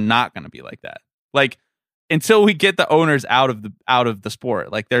organizations are not going to be like that. Like, until we get the owners out of the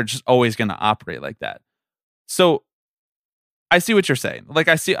sport, like, they're just always going to operate like that. So I see what you're saying. Like,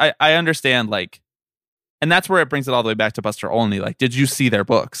 I understand, like, and that's where it brings it all the way back to Buster Olney. Like, did you see their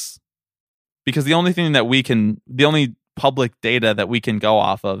books? Because the only public data that we can go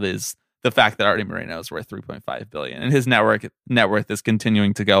off of is the fact that Artie Moreno is worth $3.5 billion and his net worth is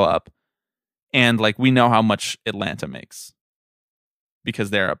continuing to go up. And like, we know how much Atlanta makes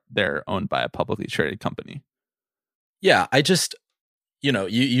because they're owned by a publicly traded company. Yeah, I just,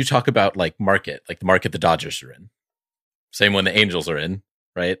 you talk about like the market the Dodgers are in. Same one the Angels are in,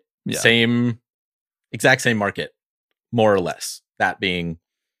 right? Yeah. Exact same market, more or less. That being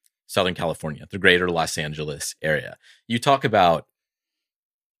Southern California, the greater Los Angeles area. You talk about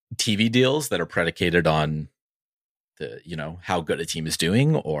TV deals that are predicated on the, how good a team is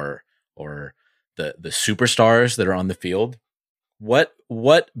doing or the superstars that are on the field.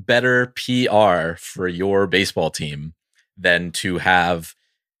 What better PR for your baseball team than to have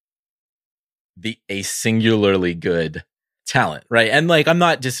a singularly good talent, right? And like, I'm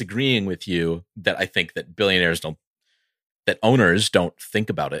not disagreeing with you that I think that owners don't think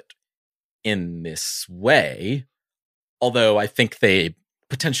about it in this way, although I think they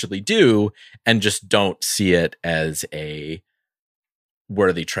potentially do and just don't see it as a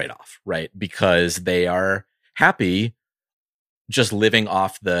worthy trade-off, right? Because they are happy just living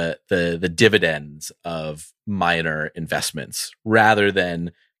off the dividends of minor investments rather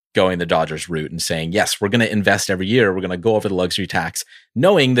than going the Dodgers route and saying, yes, we're going to invest every year. We're going to go over the luxury tax,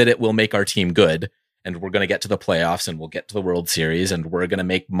 knowing that it will make our team good. And we're going to get to the playoffs and we'll get to the World Series and we're going to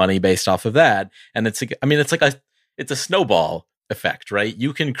make money based off of that. And it's a snowball effect, right?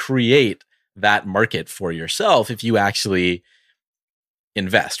 You can create that market for yourself if you actually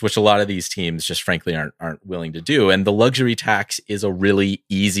invest, which a lot of these teams just frankly aren't willing to do. And the luxury tax is a really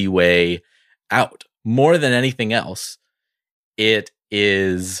easy way out. More than anything else, it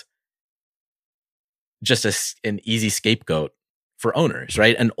is just an easy scapegoat for owners,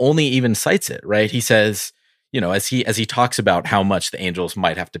 right? And Olney even cites it, right? He says, as he talks about how much the Angels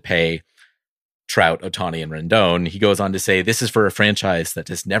might have to pay Trout, Ohtani, and Rendon, he goes on to say, this is for a franchise that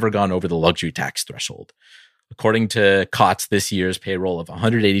has never gone over the luxury tax threshold. According to Cots, this year's payroll of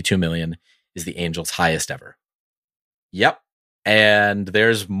 $182 million is the Angels' highest ever. Yep. And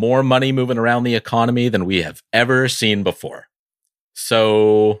there's more money moving around the economy than we have ever seen before.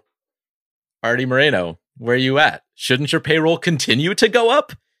 So, Artie Moreno, where are you at? Shouldn't your payroll continue to go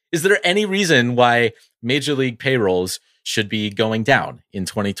up? Is there any reason why Major League payrolls should be going down in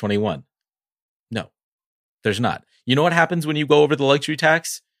 2021? No, there's not. You know what happens when you go over the luxury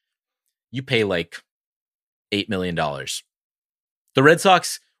tax? You pay like $8 million. The Red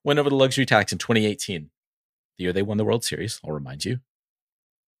Sox went over the luxury tax in 2018, the year they won the World Series. I'll remind you,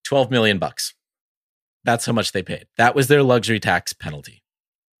 $12 million. That's how much they paid. That was their luxury tax penalty.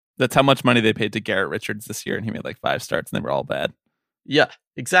 That's how much money they paid to Garrett Richards this year, and he made like 5 starts, and they were all bad. Yeah,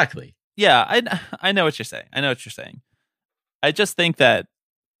 exactly. Yeah, I know what you're saying. I just think that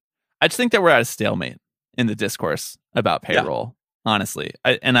we're at a stalemate in the discourse about payroll. Yeah. Honestly,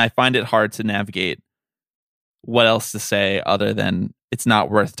 I find it hard to navigate what else to say other than it's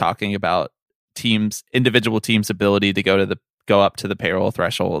not worth talking about individual teams' ability to go up to the payroll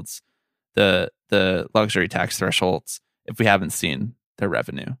thresholds, the luxury tax thresholds, if we haven't seen their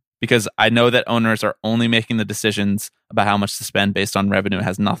revenue. Because I know that owners are only making the decisions about how much to spend based on revenue. It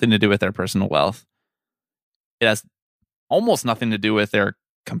has nothing to do with their personal wealth. It has almost nothing to do with their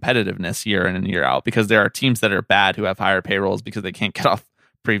competitiveness year in and year out, because there are teams that are bad who have higher payrolls because they can't get off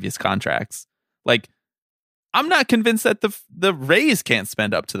previous contracts. Like, I'm not convinced that the Rays can't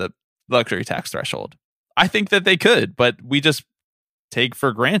spend up to the luxury tax threshold. I think that they could, but we just take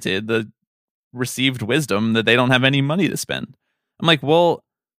for granted the received wisdom that they don't have any money to spend. I'm like, well,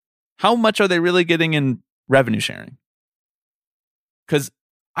 how much are they really getting in revenue sharing? Because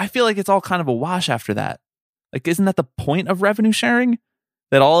I feel like it's all kind of a wash after that. Like, isn't that the point of revenue sharing?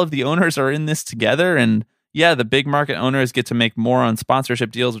 That all of the owners are in this together, and yeah, the big market owners get to make more on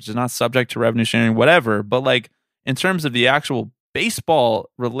sponsorship deals, which is not subject to revenue sharing, whatever. But like, in terms of the actual baseball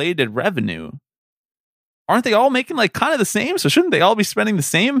related revenue, aren't they all making like kind of the same? So shouldn't they all be spending the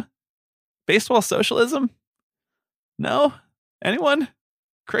same? Baseball socialism? No? Anyone?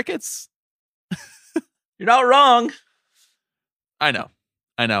 Crickets? You're not wrong. I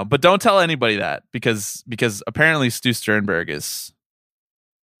know. But don't tell anybody that because apparently Stu Sternberg is,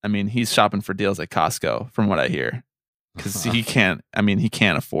 he's shopping for deals at Costco from what I hear. Because he can't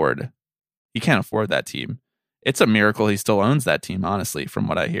afford that team. It's a miracle he still owns that team, honestly, from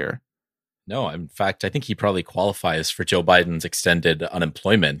what I hear. No, in fact, I think he probably qualifies for Joe Biden's extended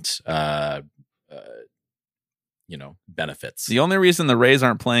unemployment benefits. The only reason the Rays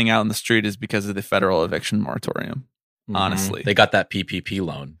aren't playing out in the street is because of the federal eviction moratorium. Honestly, they got that PPP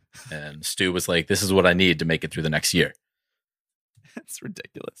loan, and Stu was like, "This is what I need to make it through the next year." It's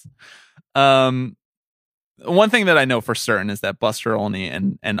ridiculous. One thing that I know for certain is that Buster Olney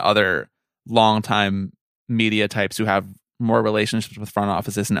and other longtime media types who have more relationships with front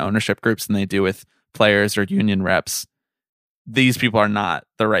offices and ownership groups than they do with players or union reps, these people are not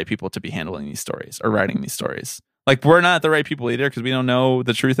the right people to be handling these stories or writing these stories. Like, we're not the right people either because we don't know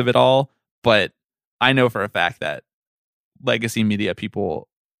the truth of it all. But I know for a fact that legacy media people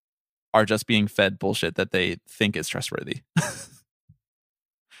are just being fed bullshit that they think is trustworthy.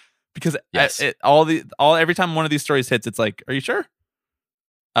 Because yes. Every time one of these stories hits, it's like, are you sure?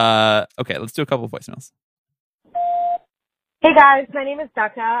 Okay, let's do a couple of voicemails. Hey guys, my name is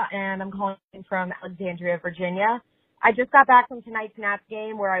Becca and I'm calling from Alexandria, Virginia. I just got back from tonight's Nats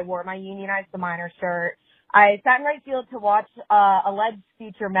game where I wore my Unionize the Miners shirt. I sat in right field to watch alleged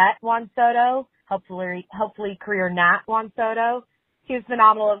future Met Juan Soto hopefully career Nat Juan Soto. He was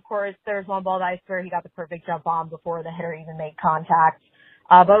phenomenal, of course. There's one ball that I swear he got the perfect jump on before the hitter even made contact.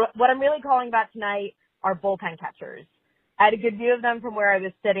 But what I'm really calling about tonight are bullpen catchers. I had a good view of them from where I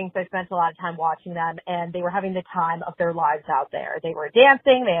was sitting, so I spent a lot of time watching them, and they were having the time of their lives out there. They were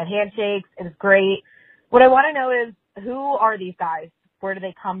dancing, they had handshakes, it was great. What I want to know is, who are these guys? Where do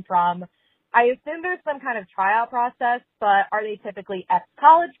they come from? I assume there's some kind of tryout process, but are they typically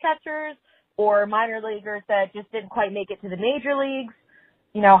ex-college catchers or minor leaguers that just didn't quite make it to the major leagues?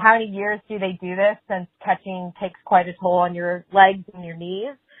 You know, how many years do they do this, since catching takes quite a toll on your legs and your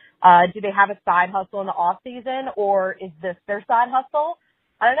knees? Do they have a side hustle in the off season, or is this their side hustle?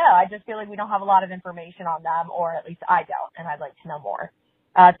 I don't know. I just feel like we don't have a lot of information on them, or at least I don't, and I'd like to know more.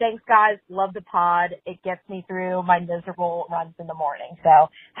 Thanks, guys. Love the pod. It gets me through my miserable runs in the morning. So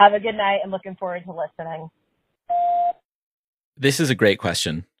have a good night, and looking forward to listening. This is a great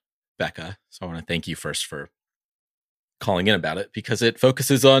question, Becca. So I want to thank you first for calling in about it, because it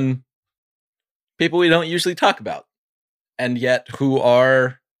focuses on people we don't usually talk about, and yet who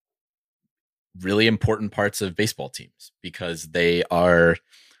are really important parts of baseball teams, because they are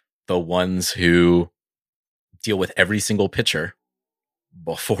the ones who deal with every single pitcher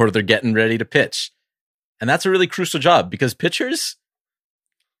before they're getting ready to pitch. And that's a really crucial job, because pitchers,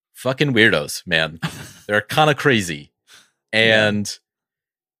 fucking weirdos, man. They're kind of crazy. And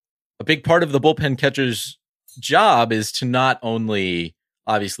a big part of the bullpen catcher's job is to not only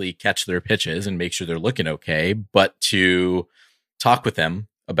obviously catch their pitches and make sure they're looking okay, but to talk with them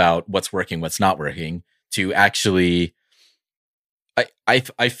about what's working, what's not working, to actually, I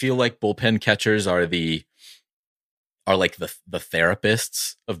feel like bullpen catchers are like the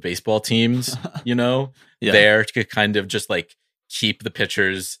therapists of baseball teams, you know, there to kind of just like keep the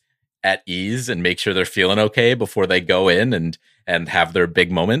pitchers at ease and make sure they're feeling okay before they go in and have their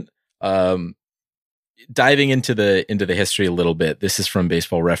big moment. Diving into the history a little bit, this is from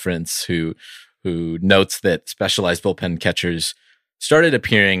Baseball Reference, who notes that specialized bullpen catchers started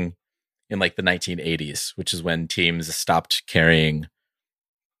appearing in like the 1980s, which is when teams stopped carrying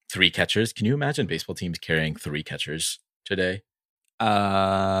 3 catchers. Can you imagine baseball teams carrying 3 catchers today?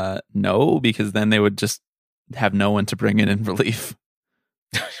 No, because then they would just have no one to bring in relief.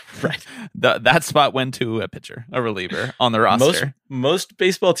 Right. That spot went to a pitcher, a reliever on the roster. Most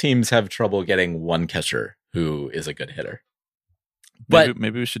baseball teams have trouble getting one catcher who is a good hitter. But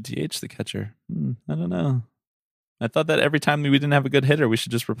maybe we should DH the catcher. I don't know. I thought that every time we didn't have a good hitter, we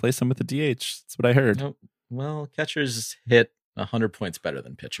should just replace him with a DH. That's what I heard. No, well, catchers hit 100 points better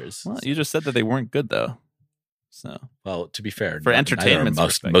than pitchers. Well, you just said that they weren't good, though. So, well, to be fair, for entertainment,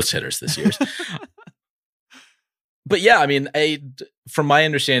 most hitters this year. But yeah, I mean, from my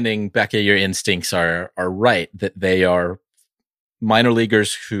understanding, Becca, your instincts are right, that they are minor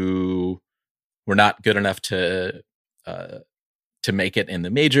leaguers who were not good enough to make it in the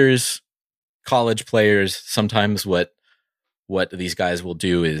majors. College players, sometimes what these guys will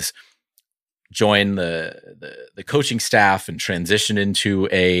do is join the coaching staff and transition into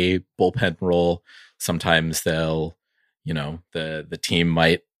a bullpen role. Sometimes they'll, you know, the team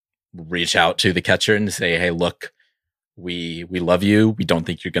might reach out to the catcher and say, hey, look, we love you. We don't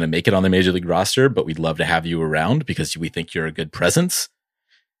think you're going to make it on the major league roster, but we'd love to have you around because we think you're a good presence.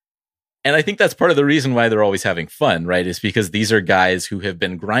 And I think that's part of the reason why they're always having fun, right? Is because these are guys who have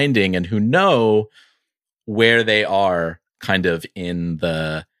been grinding and who know where they are kind of in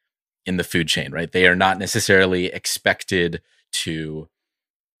the food chain, right? They are not necessarily expected to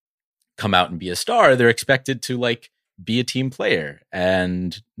come out and be a star. They're expected to like be a team player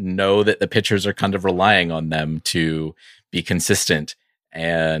and know that the pitchers are kind of relying on them to be consistent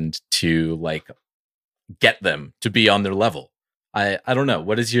and to like get them to be on their level. I don't know.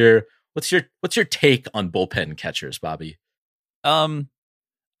 What's your take on bullpen catchers, Bobby? I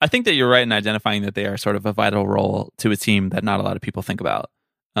think that you're right in identifying that they are sort of a vital role to a team that not a lot of people think about.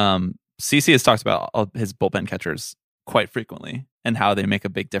 CC has talked about his bullpen catchers quite frequently and how they make a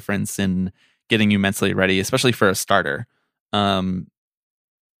big difference in getting you mentally ready, especially for a starter. According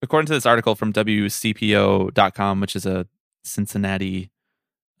to this article from WCPO.com, which is a Cincinnati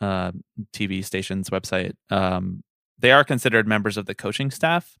TV station's website, they are considered members of the coaching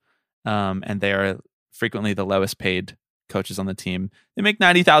staff, and they are frequently the lowest paid coaches on the team. They make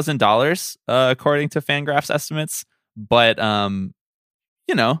 $90,000 according to Fangraphs estimates, but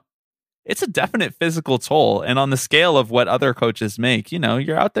you know, it's a definite physical toll. And on the scale of what other coaches make, you know,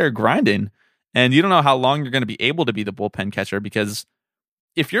 you're out there grinding, and you don't know how long you're going to be able to be the bullpen catcher, because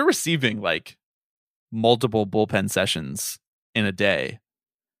if you're receiving like multiple bullpen sessions in a day,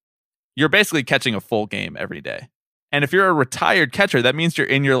 you're basically catching a full game every day. And if you're a retired catcher, that means you're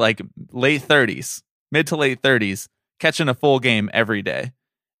in your like late 30s, mid to late 30s, catching a full game every day.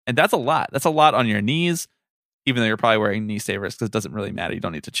 And that's a lot. That's a lot on your knees, even though you're probably wearing knee savers because it doesn't really matter. You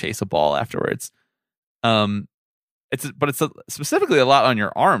don't need to chase a ball afterwards. It's specifically a lot on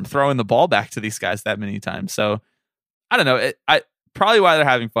your arm, throwing the ball back to these guys that many times. So I don't know. Probably why they're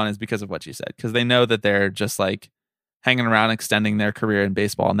having fun is because of what you said, because they know that they're just like hanging around, extending their career in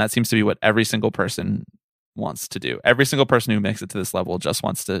baseball. And that seems to be what every single person wants to do. Every single person who makes it to this level just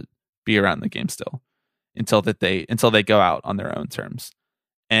wants to be around the game still until they go out on their own terms.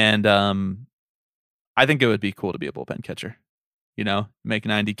 And I think it would be cool to be a bullpen catcher, make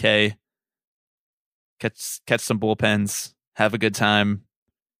 $90K, catch some bullpens, have a good time,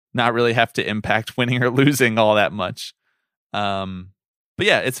 not really have to impact winning or losing all that much. But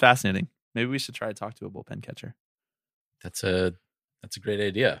yeah, it's fascinating. Maybe we should try to talk to a bullpen catcher. That's a great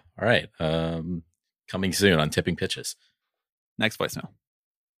idea. All right. Coming soon on Tipping Pitches. Next voicemail.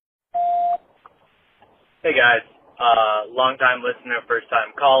 Hey guys, long time listener, first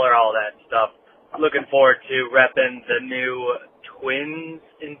time caller, all that stuff. Looking forward to repping the new Twins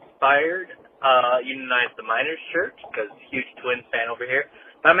inspired Unionize the Miners shirt, because huge Twins fan over here.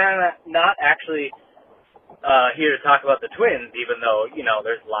 But I'm not actually here to talk about the Twins, even though,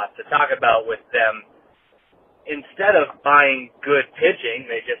 there's lots to talk about with them. Instead of buying good pitching,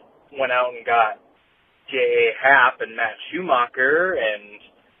 they just went out and got J.A. Happ and Matt Schumacher and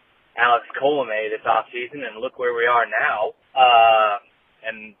Alex Colomé this offseason, and look where we are now.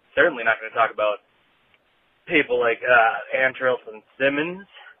 And certainly not going to talk about people like Antrills and Simmons,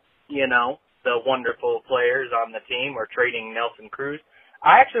 the wonderful players on the team, or trading Nelson Cruz.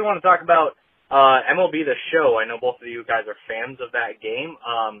 I actually want to talk about MLB The Show. I know both of you guys are fans of that game.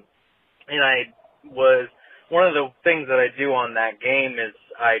 One of the things that I do on that game is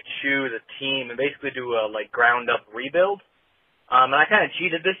I choose a team and basically do a ground up rebuild. And I kind of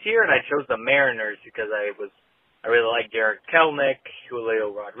cheated this year, and I chose the Mariners because I really like Derek Kelnick,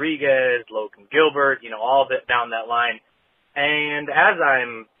 Julio Rodriguez, Logan Gilbert, all of it down that line. And as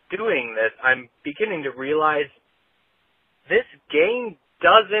I'm doing this, I'm beginning to realize this game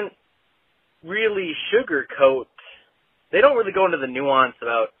doesn't really sugarcoat. They don't really go into the nuance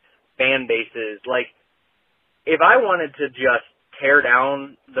about fan bases. If I wanted to just tear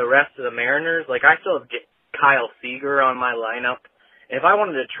down the rest of the Mariners, I still have Kyle Seager on my lineup. And if I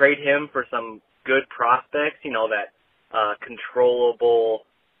wanted to trade him for some good prospects, that controllable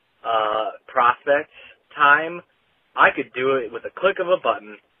prospect time, I could do it with a click of a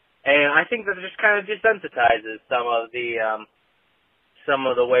button. And I think that just kind of desensitizes some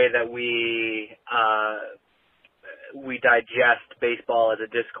of the way that we digest baseball as a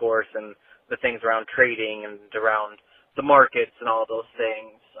discourse and the things around trading and around the markets and all those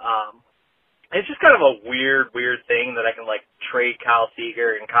things. It's just kind of a weird thing that I can trade Kyle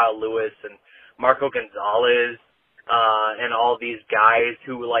Seager and Kyle Lewis and Marco Gonzalez and all these guys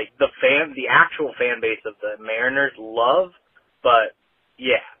who the actual fan base of the Mariners love. But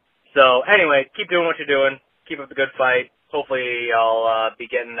yeah. So anyway, keep doing what you're doing. Keep up the good fight. Hopefully I'll be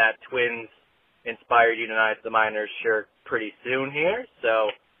getting that Twins inspired Unionize the Miners shirt pretty soon here.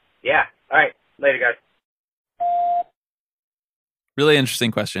 So yeah. All right. Later, guys. Really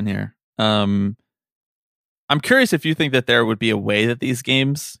interesting question here. I'm curious if you think that there would be a way that these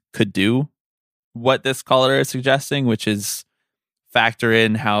games could do what this caller is suggesting, which is factor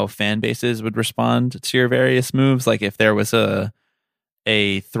in how fan bases would respond to your various moves. Like if there was a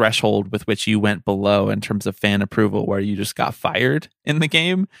threshold with which you went below in terms of fan approval where you just got fired in the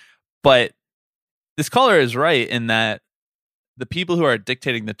game. But this caller is right in that the people who are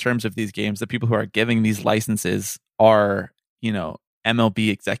dictating the terms of these games, the people who are giving these licenses are, MLB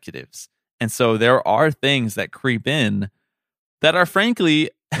executives. And so there are things that creep in that are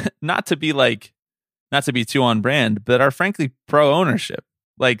frankly not to be too on brand, but are frankly pro ownership.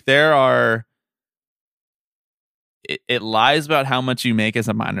 It lies about how much you make as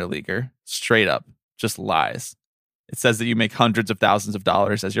a minor leaguer, straight up, just lies. It says that you make hundreds of thousands of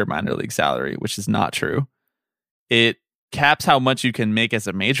dollars as your minor league salary, which is not true. It caps how much you can make as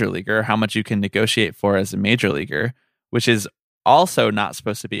a major leaguer, how much you can negotiate for as a major leaguer, which is also not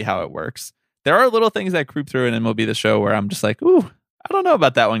supposed to be how it works. There are little things that creep through in MLB The Show where I'm just like, ooh, I don't know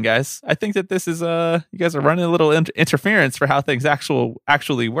about that one, guys. I think that this is you guys are running a little interference for how things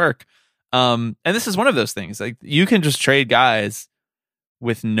actually work. And this is one of those things. You can just trade guys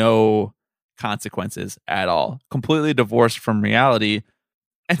with no consequences at all, completely divorced from reality.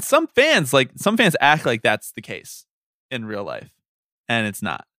 And some fans act like that's the case in real life, and it's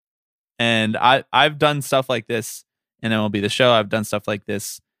not. And I've done stuff like this in MLB The Show. I've done stuff like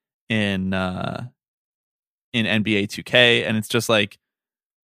this in NBA 2K, and it's just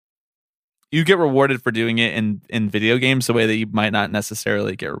you get rewarded for doing it in video games the way that you might not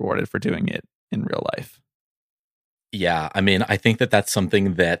necessarily get rewarded for doing it in real life. Yeah, I mean, I think that that's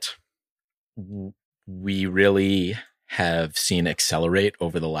something that we really have seen accelerate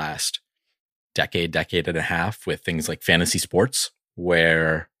over the last decade and a half with things like fantasy sports,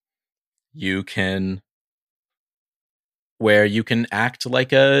 where you can act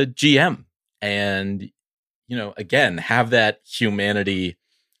like a GM and, again, have that humanity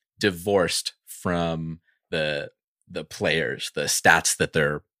divorced from the players, the stats that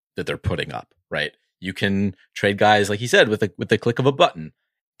they're putting up, right? You can trade guys, like he said, with the click of a button.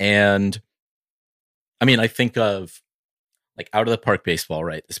 And I mean, I think of like Out of the Park Baseball,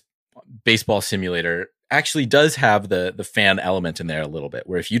 right? This baseball simulator actually does have the fan element in there a little bit,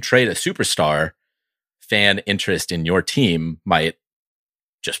 where if you trade a superstar, fan interest in your team might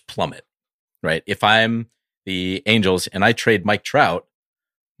just plummet, right? If I'm the Angels and I trade Mike Trout,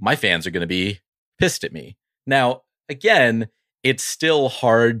 my fans are going to be pissed at me. Now, again, it's still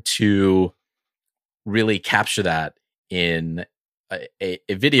hard to really capture that in a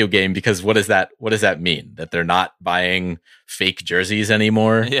video game, because what does that mean? That they're not buying fake jerseys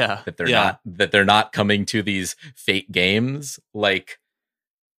anymore? Yeah. That they're not coming to these fake games? Like,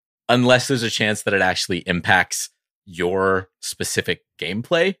 unless there's a chance that it actually impacts your specific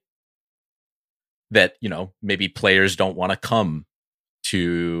gameplay, that, maybe players don't want to come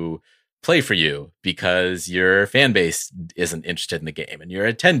to play for you because your fan base isn't interested in the game and your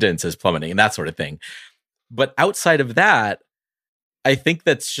attendance is plummeting and that sort of thing. But outside of that, I think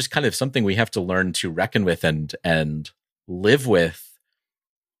that's just kind of something we have to learn to reckon with and live with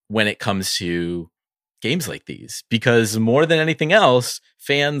when it comes to games like these. Because more than anything else,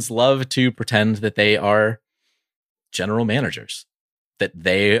 fans love to pretend that they are general managers, that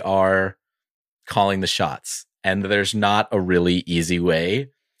they are calling the shots. And there's not a really easy way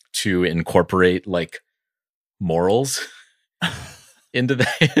to incorporate like morals into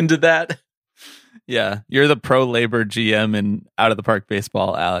that. Yeah, you're the pro labor GM in Out of the Park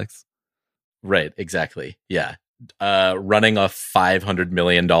Baseball, Alex. Right, exactly. Yeah. Running a $500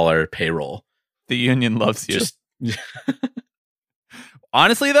 million payroll. The union loves you.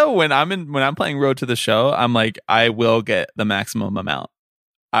 Honestly, though, when I'm playing Road to the Show, I'm like, I will get the maximum amount.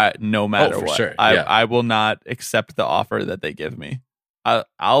 No matter what. Sure. I will not accept the offer that they give me.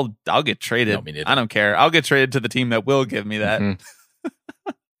 I'll get traded. No, I don't care. I'll get traded to the team that will give me that. Mm-hmm.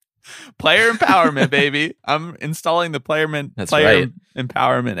 Player empowerment, baby. I'm installing the player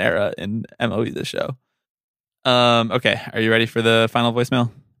empowerment era in MLB The Show. Okay, are you ready for the final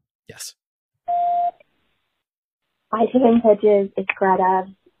voicemail? Yes. Hi, Tipping Pitches. It's Greta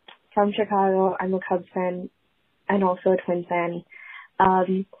from Chicago. I'm a Cubs fan and also a Twins fan.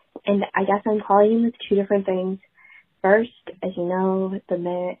 And I guess I'm calling in with two different things. First, as you know,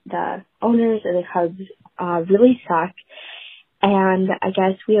 the owners of the Cubs really suck. And I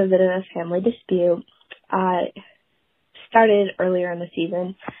guess we have a bit of a family dispute. Started earlier in the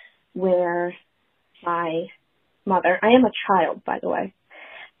season where my mother, I am a child, by the way,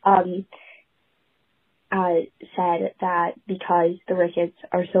 said that because the Ricketts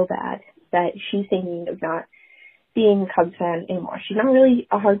are so bad that she's thinking of not being a Cubs fan anymore. She's not really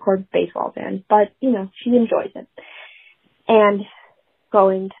a hardcore baseball fan, but, she enjoys it. And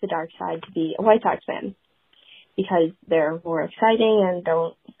going to the dark side to be a White Sox fan, because they're more exciting and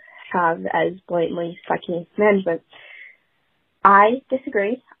don't have as blatantly sucky management. I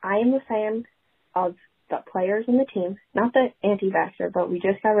disagree. I am a fan of the players in the team, not the anti-vaxxer, but we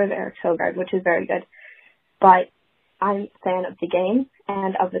just got rid of Eric Sogard, which is very good. But I'm a fan of the game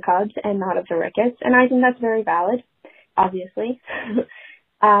and of the Cubs and not of the Ricketts, and I think that's very valid, obviously.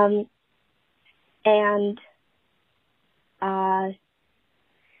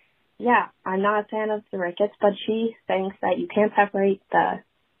 Yeah, I'm not a fan of the Ricketts, but she thinks that you can't separate the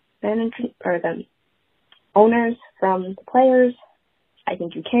management or the owners from the players. I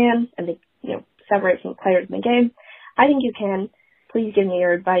think you can, and separate from the players in the game. I think you can. Please give me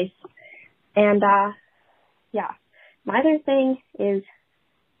your advice. And yeah, my other thing is,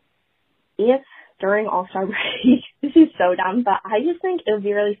 if during All-Star break, this is so dumb, but I just think it would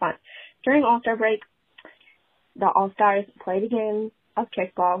be really fun. During All-Star break, the All-Stars play the game of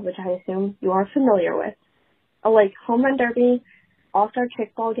kickball, which I assume you are familiar with. Like home run derby, All-Star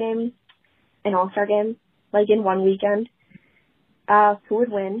kickball game, an All-Star game, like in one weekend. Who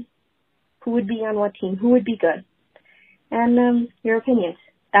would win? Who would be on what team? Who would be good? And your opinions.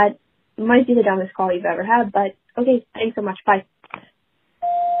 That might be the dumbest call you've ever had, but okay, thanks so much. Bye.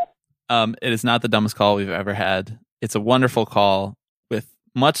 It is not the dumbest call we've ever had. It's a wonderful call with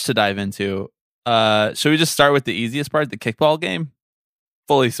much to dive into. Should we just start with the easiest part, the kickball game?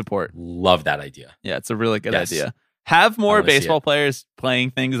 fully support. Love that idea. Yeah, it's a really good idea. Have more baseball players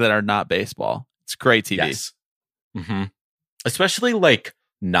playing things that are not baseball. It's great TV. Yes. Mm-hmm. Especially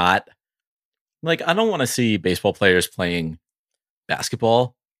not I don't want to see baseball players playing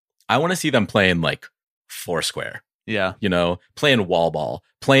basketball. I want to see them playing Foursquare. Yeah. Playing wall ball,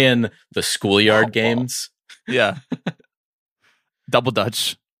 playing the schoolyard games. Yeah. Double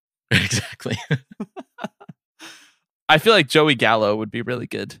Dutch. Exactly. I feel like Joey Gallo would be really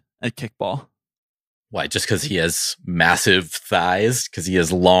good at kickball. Why? Just because he has massive thighs? Because he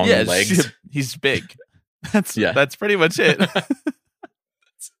has long legs? He's big. That's pretty much it.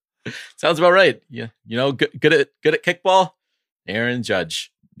 Sounds about right. Yeah. Good at kickball. Aaron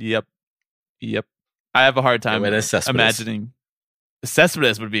Judge. Yep. I have a hard time Cespedes. imagining.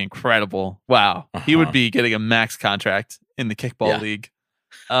 Cespedes would be incredible. Wow. He would be getting a max contract in the kickball league.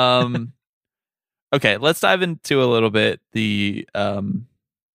 Okay, let's dive into a little bit the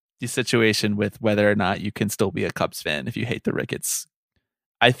situation with whether or not you can still be a Cubs fan if you hate the Ricketts.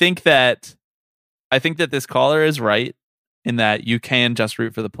 I think that this caller is right in that you can just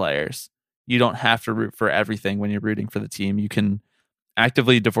root for the players. You don't have to root for everything when you're rooting for the team. You can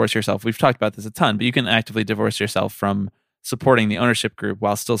actively divorce yourself. We've talked about this a ton, but you can actively divorce yourself from supporting the ownership group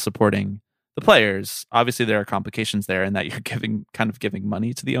while still supporting the players. Obviously, there are complications there in that you're giving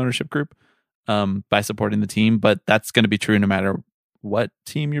money to the ownership group by supporting the team, but that's going to be true no matter what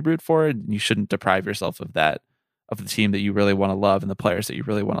team you root for. And you shouldn't deprive yourself of that, of the team that you really want to love and the players that you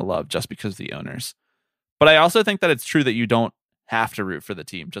really want to love just because of the owners. But I also think that it's true that you don't have to root for the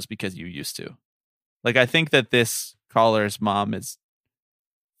team just because you used to. I think that this caller's mom is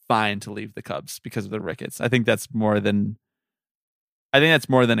fine to leave the Cubs because of the Ricketts. I think that's more than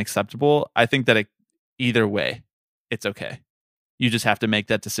acceptable. I think that either way, it's okay. You just have to make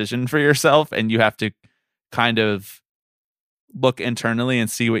that decision for yourself, and you have to kind of look internally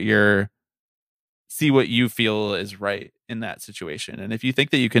and see what you feel is right in that situation. And if you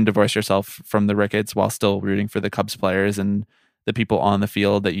think that you can divorce yourself from the Ricketts while still rooting for the Cubs players and the people on the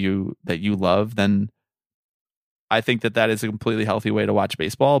field that you love, then I think that is a completely healthy way to watch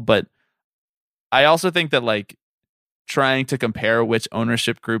baseball. But I also think that trying to compare which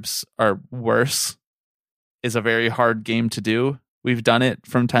ownership groups are worse is a very hard game to do. We've done it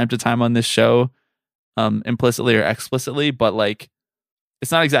from time to time on this show, implicitly or explicitly, but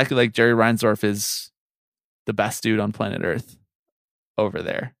it's not exactly like Jerry Reinsdorf is the best dude on planet Earth over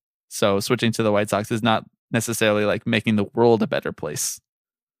there. So switching to the White Sox is not necessarily making the world a better place.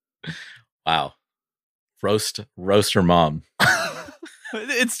 Wow. Roast her mom.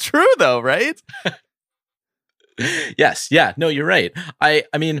 It's true though, right? Yes. Yeah. No, you're right. I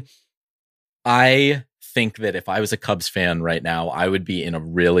mean, I think that if I was a Cubs fan right now, I would be in a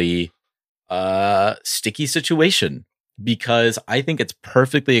really sticky situation, because I think it's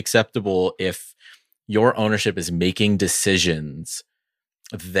perfectly acceptable if your ownership is making decisions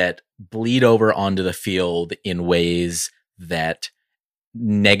that bleed over onto the field in ways that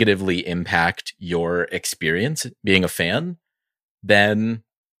negatively impact your experience being a fan. Then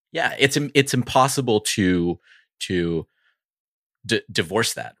yeah, it's impossible to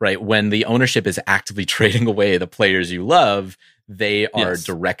divorce that, right? When the ownership is actively trading away the players you love, they are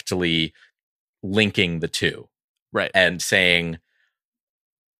directly linking the two, right? And saying,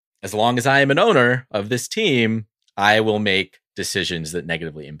 as long as I am an owner of this team, I will make decisions that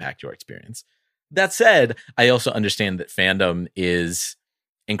negatively impact your experience. That said, I also understand that fandom is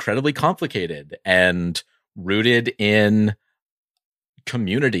incredibly complicated and rooted in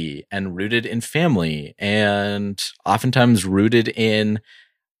community and rooted in family and oftentimes rooted in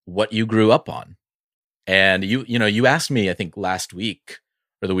what you grew up on. And you asked me, I think last week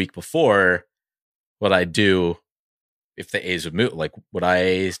or the week before, what I'd do if the A's would move. Would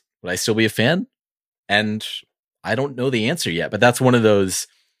I still be a fan? And I don't know the answer yet, but that's one of those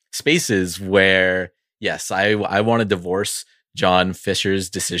spaces where, yes, I want to divorce John Fisher's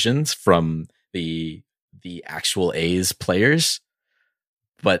decisions from the actual A's players.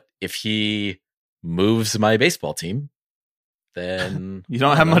 But if he moves my baseball team, then you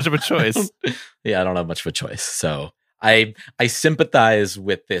don't have much of a choice. Yeah, I don't have much of a choice. So I sympathize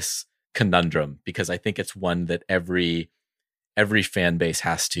with this conundrum, because I think it's one that every fan base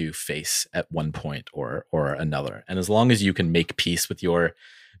has to face at one point or another. And as long as you can make peace with your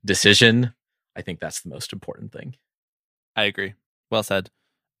decision, I think that's the most important thing. I agree. Well said.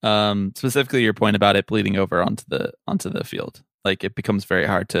 Specifically your point about it bleeding over onto the field. It becomes very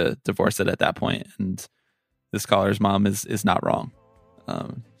hard to divorce it at that point. And this caller's mom is not wrong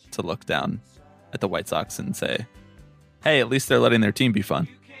to look down at the White Sox and say, hey, at least they're letting their team be fun.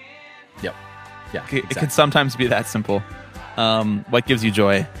 Yep. Yeah. It can sometimes be that simple. What gives you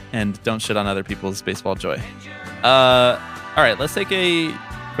joy? And don't shit on other people's baseball joy. All right, let's take a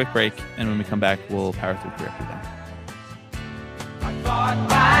quick break, and when we come back, we'll power through 3 Up or Down.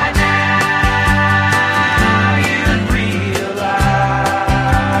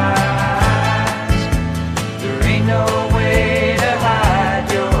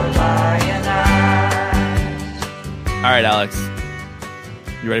 All right, Alex,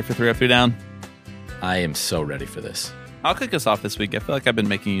 you ready for 3 Up, 3 Down? I am so ready for this. I'll kick us off this week. I feel like I've been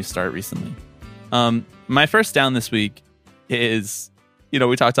making you start recently. My first down this week is,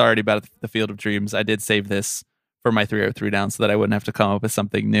 we talked already about the Field of Dreams. I did save this for my 3 Up, 3 Down so that I wouldn't have to come up with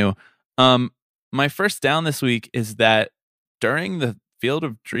something new. My first down this week is that during the Field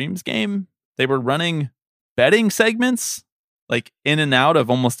of Dreams game, they were running betting segments like in and out of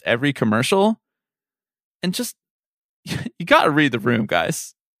almost every commercial. And just, you got to read the room,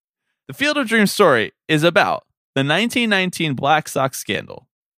 guys. The Field of Dreams story is about the 1919 Black Sox scandal,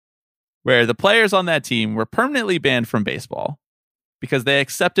 where the players on that team were permanently banned from baseball because they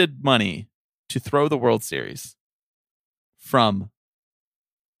accepted money to throw the World Series from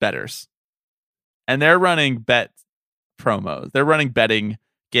bettors. And they're running bet promos. They're running betting,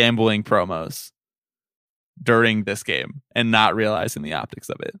 gambling promos during this game and not realizing the optics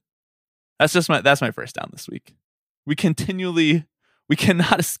of it. That's my first down this week. We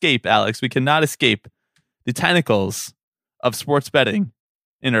cannot escape, Alex. We cannot escape the tentacles of sports betting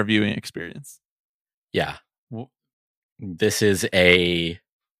in our viewing experience. Yeah. This is a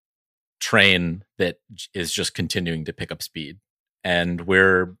train that is just continuing to pick up speed. And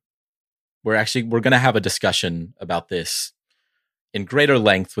we're going to have a discussion about this in greater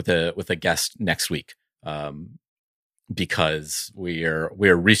length with a guest next week. Because we're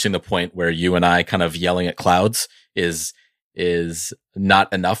reaching the point where you and I kind of yelling at clouds is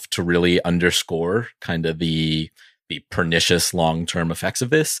not enough to really underscore kind of the pernicious long-term effects of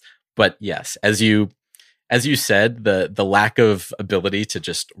this. But yes, as you said, the lack of ability to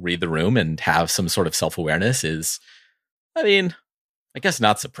just read the room and have some sort of self-awareness is, I guess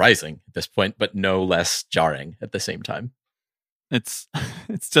not surprising at this point, but no less jarring at the same time. It's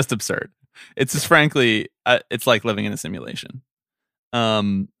just absurd. It's just frankly, it's like living in a simulation.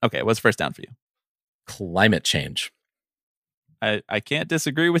 Okay, what's first down for you? Climate change. I can't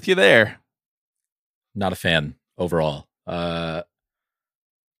disagree with you there. Not a fan overall. I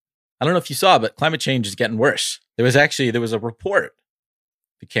don't know if you saw, but climate change is getting worse. There was a report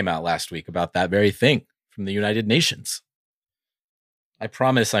that came out last week about that very thing from the United Nations. I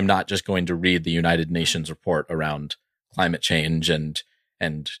promise I'm not just going to read the United Nations report around climate change and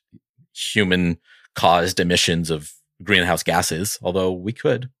human caused emissions of greenhouse gases, although we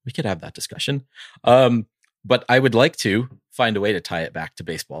could have that discussion. But I would like to find a way to tie it back to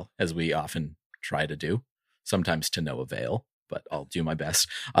baseball, as we often try to do, sometimes to no avail, but I'll do my best.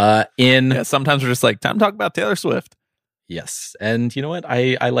 Sometimes we're just like, time to talk about Taylor Swift. Yes. And you know what?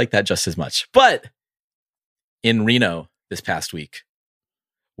 I like that just as much. But in Reno this past week,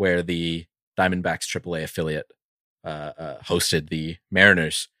 where the Diamondbacks AAA affiliate hosted the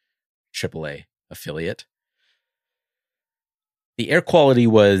Mariners AAA affiliate, the air quality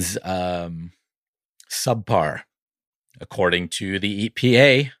was subpar. According to the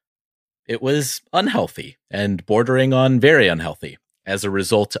EPA, it was unhealthy and bordering on very unhealthy as a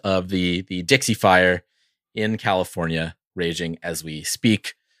result of the Dixie Fire in California raging as we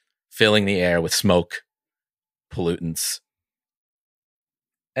speak, filling the air with smoke, pollutants,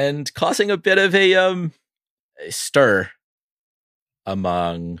 and causing a bit of a stir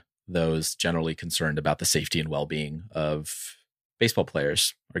among those generally concerned about the safety and well-being of baseball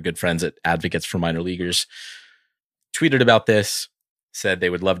players. Our good friends at Advocates for Minor Leaguers tweeted about this, said they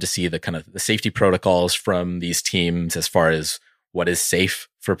would love to see the kind of the safety protocols from these teams as far as what is safe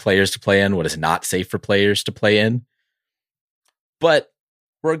for players to play in, what is not safe for players to play in. But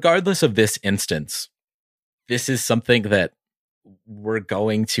regardless of this instance, this is something that we're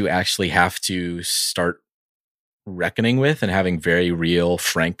going to actually have to start reckoning with and having very real,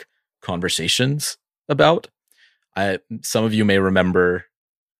 frank conversations about. Some of you may remember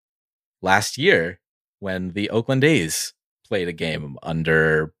last year when the Oakland A's played a game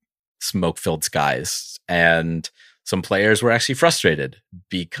under smoke-filled skies, and some players were actually frustrated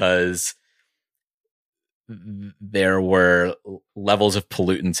because there were levels of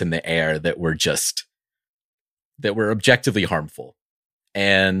pollutants in the air that were objectively harmful.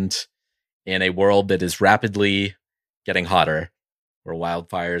 And in a world that is rapidly getting hotter, where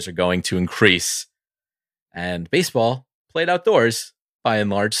wildfires are going to increase, and baseball played outdoors by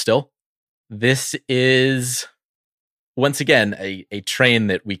and large still, this is once again a train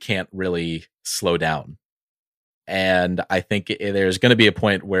that we can't really slow down. And I think there's going to be a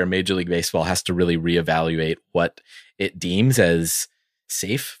point where Major League Baseball has to really reevaluate what it deems as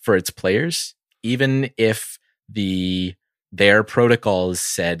safe for its players, even if their protocols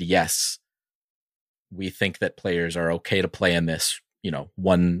said, yes, we think that players are okay to play in this,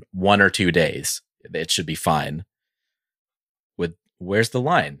 one or 2 days. It should be fine. Where's the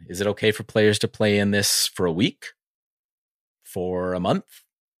line? Is it okay for players to play in this for a week? For a month?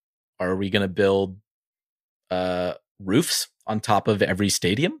 Are we going to build roofs on top of every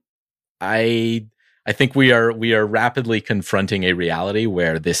stadium? I think we are rapidly confronting a reality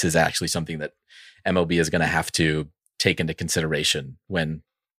where this is actually something that MLB is going to have to take into consideration when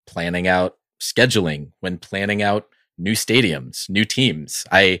planning out scheduling, when planning out new stadiums, new teams.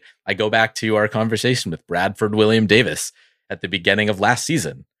 I go back to our conversation with Bradford William Davis at the beginning of last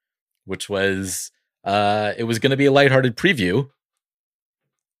season, which was it was going to be a lighthearted preview,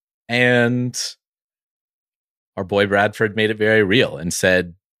 and our boy Bradford made it very real and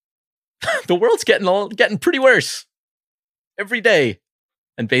said, the world's getting pretty worse every day,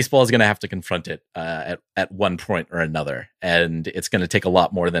 and baseball is going to have to confront it at one point or another, and it's going to take a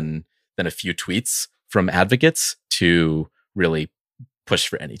lot more than a few tweets from advocates to really push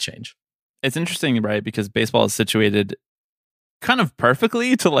for any change. It's interesting, right? Because baseball is situated kind of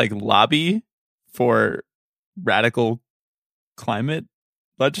perfectly to lobby for radical climate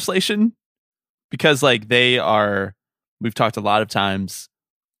legislation, because we've talked a lot of times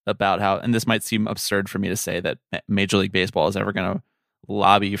about how, and this might seem absurd for me to say, that Major League Baseball is ever going to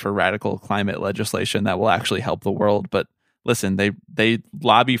lobby for radical climate legislation that will actually help the world. But listen, they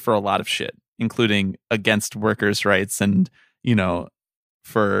lobby for a lot of shit, including against workers' rights and,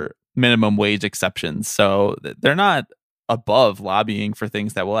 for minimum wage exceptions. So they're not above lobbying for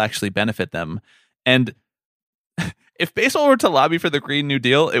things that will actually benefit them. And if baseball were to lobby for the Green New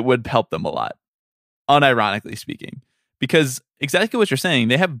Deal, it would help them a lot, unironically speaking, because exactly what you're saying,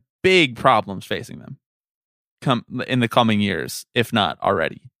 they have big problems facing them in the coming years, if not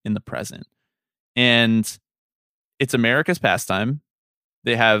already in the present. And it's America's pastime.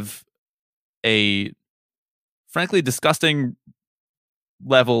 They have a frankly disgusting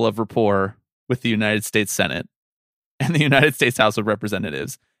level of rapport with the United States Senate and the United States House of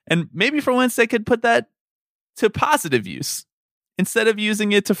Representatives. And maybe for once they could put that to positive use instead of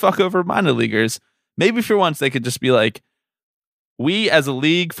using it to fuck over minor leaguers. Maybe for once they could just be like, we as a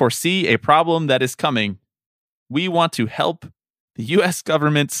league foresee a problem that is coming. We want to help the U.S.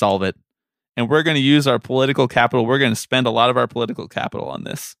 government solve it. And we're going to use our political capital. We're going to spend a lot of our political capital on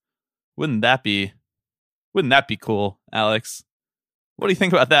this. Wouldn't that be cool, Alex? What do you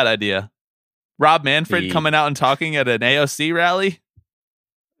think about that idea? Rob Manfred coming out and talking at an AOC rally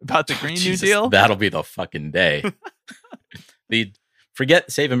about the Green New Deal? That'll be the fucking day.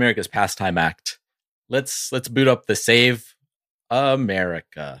 Forget Save America's Pastime Act. Let's boot up the Save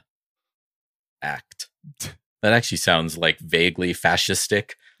America Act. That actually sounds vaguely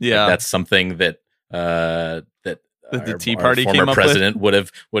fascistic. Yeah, that's something that the Tea Party former came up president would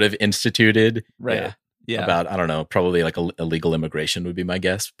have instituted. Right. Yeah. About, I don't know, probably illegal immigration would be my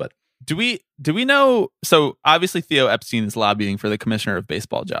guess. But do we know? So obviously Theo Epstein is lobbying for the commissioner of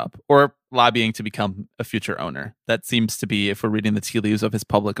baseball job, or lobbying to become a future owner. That seems to be, if we're reading the tea leaves of his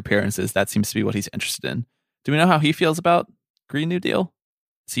public appearances, that seems to be what he's interested in. Do we know how he feels about Green New Deal?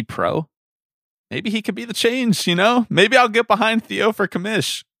 Is he pro? Maybe he could be the change, Maybe I'll get behind Theo for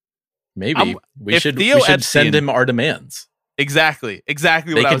commish. Maybe we should send him our demands. Exactly. What I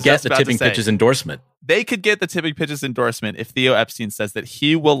was They could get the Tipping Pitches Pitches endorsement. They could get the Tipping Pitches endorsement if Theo Epstein says that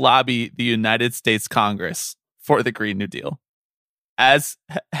he will lobby the United States Congress for the Green New Deal as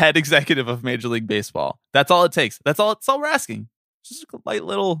head executive of Major League Baseball. That's all it takes. That's all we're asking. Just a light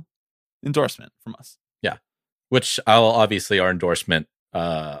little endorsement from us. Yeah. Which obviously our endorsement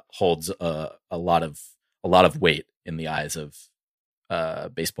holds a lot of weight in the eyes of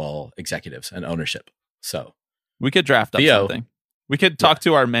baseball executives and ownership. So we could draft up Theo, something. We could talk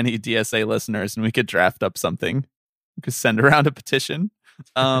to our many DSA listeners, and we could draft up something. We could send around a petition.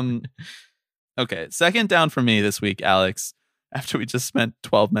 Okay, second down for me this week, Alex. After we just spent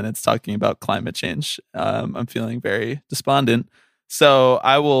 12 minutes talking about climate change, I'm feeling very despondent. So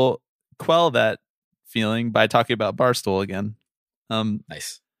I will quell that feeling by talking about Barstool again.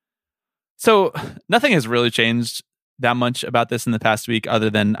 Nice. So nothing has really changed that much about this in the past week, other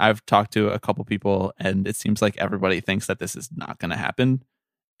than I've talked to a couple people, and it seems like everybody thinks that this is not going to happen,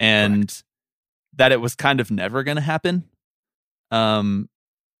 and Correct. that it was kind of never going to happen. And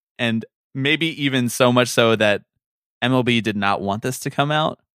maybe even so much so that MLB did not want this to come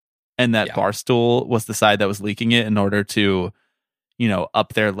out, and that Barstool was the side that was leaking it in order to,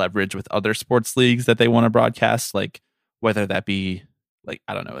 up their leverage with other sports leagues that they want to broadcast, like whether that be like,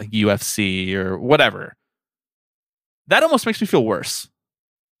 I don't know, like UFC or whatever. That almost makes me feel worse,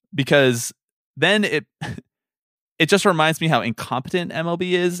 because then it just reminds me how incompetent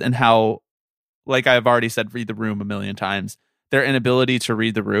MLB is, and how, like I've already said, read the room a million times. Their inability to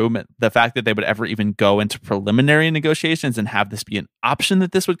read the room, the fact that they would ever even go into preliminary negotiations and have this be an option,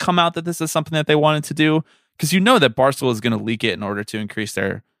 that this would come out that this is something that they wanted to do, because that Barstool is going to leak it in order to increase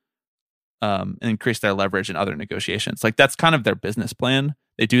their leverage in other negotiations. Like, that's kind of their business plan.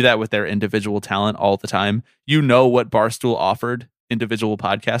 They do that with their individual talent all the time. What Barstool offered individual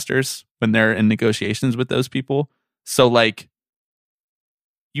podcasters when they're in negotiations with those people. So, like,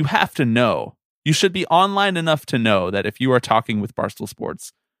 you have to know. You should be online enough to know that if you are talking with Barstool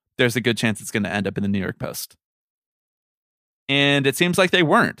Sports, there's a good chance it's going to end up in the New York Post. And it seems like they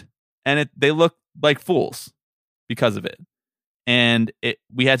weren't. And they look like fools because of it. And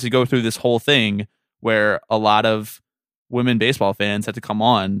we had to go through this whole thing where a lot of women baseball fans had to come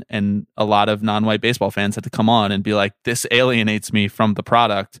on, and a lot of non-white baseball fans had to come on and be like, this alienates me from the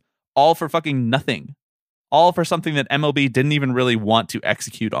product, all for fucking nothing. All for something that MLB didn't even really want to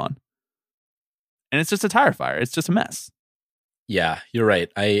execute on. And it's just a tire fire. It's just a mess. Yeah, you're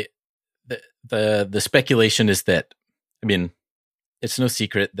right. The speculation is that, I mean, it's no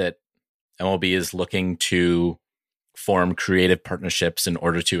secret that MLB is looking to form creative partnerships in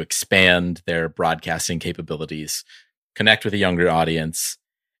order to expand their broadcasting capabilities, connect with a younger audience.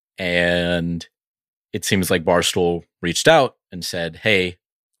 And it seems like Barstool reached out and said, hey,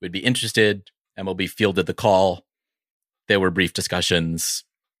 we'd be interested. MLB fielded the call. There were brief discussions.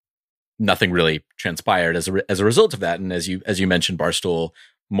 Nothing really transpired as a result of that. And as you mentioned, Barstool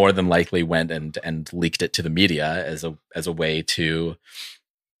more than likely went and leaked it to the media as a way to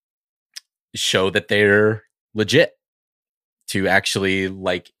show that they're legit, to actually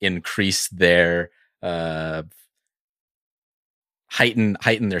like increase their heighten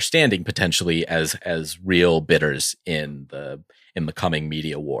their standing potentially as real bidders in the coming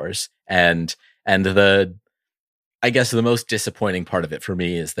media wars. And I guess the most disappointing part of it for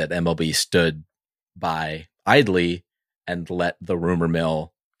me is that MLB stood by idly and let the rumor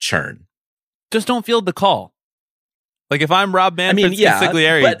mill churn. Just don't field the call. Like, if I'm Rob Manfred,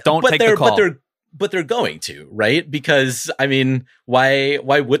 Consigliere, don't take the call. But they're going to, right? Because, I mean, why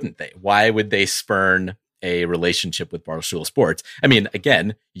wouldn't they? Why would they spurn a relationship with Barstool Sports? I mean,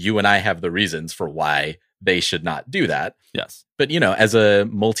 again, you and I have the reasons for why they should not do that. Yes. But, as a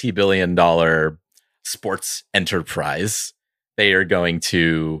multi-billion-dollar sports enterprise, they are going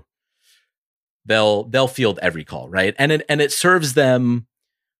to, they'll field every call, right? And it serves them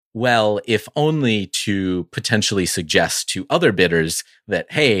well, if only to potentially suggest to other bidders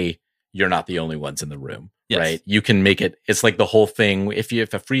that, hey, you're not the only ones in the room, yes. Right? You can make it's like the whole thing. If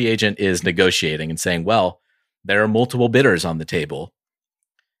a free agent is negotiating and saying, well, there are multiple bidders on the table,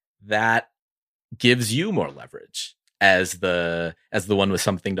 that gives you more leverage as the one with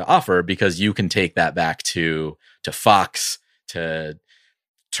something to offer, because you can take that back to Fox, to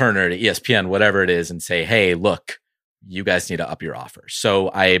Turner, to ESPN, whatever it is, and say, hey, look, you guys need to up your offer. So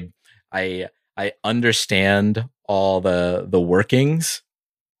I understand all the workings,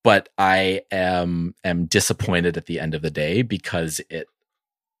 but I am disappointed at the end of the day, because it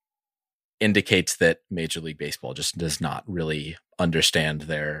indicates that Major League Baseball just does not really understand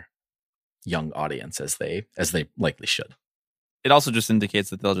their young audience as they likely should. It also just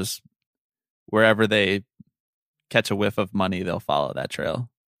indicates that they'll just, wherever they catch a whiff of money, they'll follow that trail,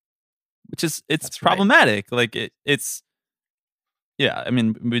 which is, it's problematic. Right. Like it's, yeah, I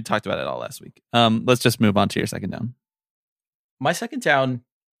mean, we talked about it all last week. Let's just move on to your second down. My second down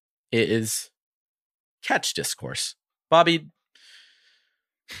is catch discourse. Bobby,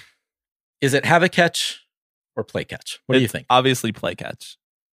 is it have a catch or play catch? What do you think? Obviously play catch.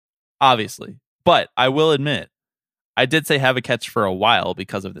 Obviously. But I will admit, I did say have a catch for a while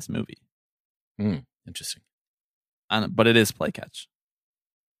because of this movie. Interesting. But it is play catch.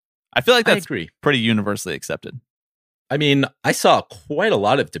 I feel like that's pretty universally accepted. I mean, I saw quite a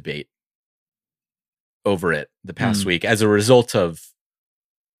lot of debate over it the past week as a result of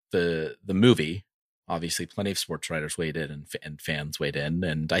the movie. Obviously, plenty of sports writers weighed in and fans weighed in.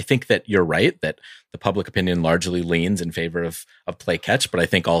 And I think that you're right, that the public opinion largely leans in favor of play catch. But I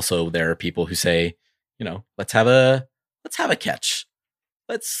think also there are people who say, let's have a catch.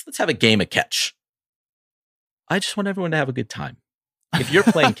 Let's have a game of catch. I just want everyone to have a good time. If you're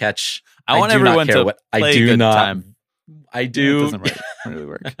playing catch, I want everyone to play a good time. I do. It doesn't really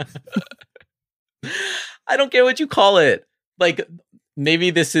work. I don't care what you call it. Like,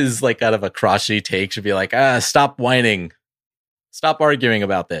 maybe this is like out of a crotchety take, should be like, stop whining. Stop arguing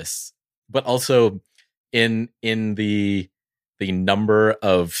about this. But also in the number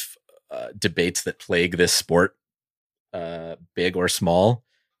of debates that plague this sport, big or small,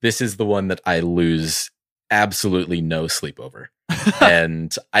 this is the one that I lose absolutely no sleep over.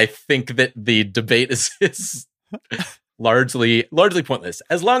 And I think that the debate is largely pointless.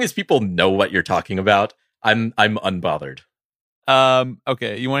 As long as people know what you're talking about, I'm unbothered.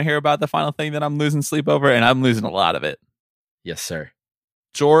 Okay, you want to hear about the final thing that I'm losing sleep over? And I'm losing a lot of it. Yes, sir.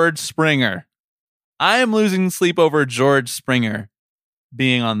 George Springer. I am losing sleep over George Springer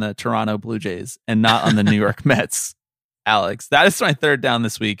being on the Toronto Blue Jays and not on the New York Mets. Alex, that is my third down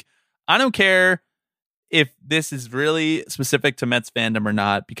this week. I don't care if this is really specific to Mets fandom or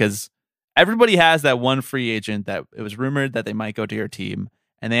not, because everybody has that one free agent that it was rumored that they might go to your team,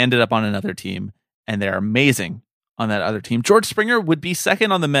 and they ended up on another team, and they're amazing on that other team. George Springer would be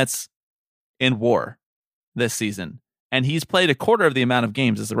second on the Mets in WAR this season, and he's played a quarter of the amount of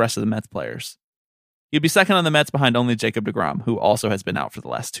games as the rest of the Mets players. He'd be second on the Mets behind only Jacob deGrom, who also has been out for the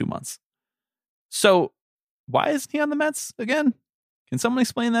last 2 months. So why isn't he on the Mets again? Can someone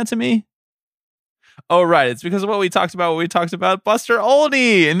explain that to me? Oh, right. It's because of what we talked about Buster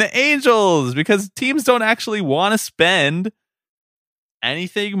Olney and the Angels, because teams don't actually want to spend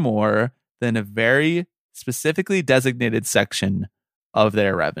anything more than a very specifically designated section of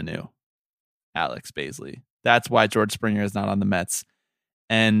their revenue. Alex Baisley. That's why George Springer is not on the Mets.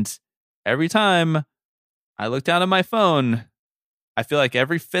 And every time I look down at my phone, I feel like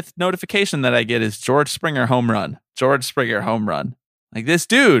every fifth notification that I get is George Springer home run. George Springer home run. Like, this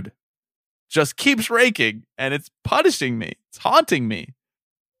dude just keeps raking, and it's punishing me. It's haunting me.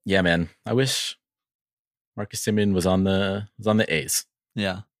 Yeah, man. I wish Marcus Semien was on the A's.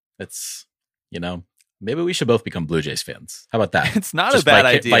 Yeah. It's, maybe we should both become Blue Jays fans. How about that? It's not just a bad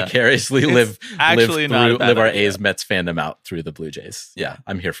idea. Vicariously live our idea. A's Mets fandom out through the Blue Jays. Yeah,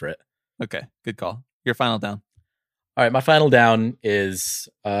 I'm here for it. Okay, good call. Your final down. All right, my final down is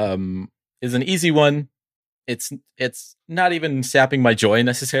an easy one. It's not even sapping my joy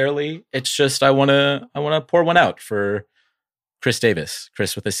necessarily. It's just I want to pour one out for Chris Davis.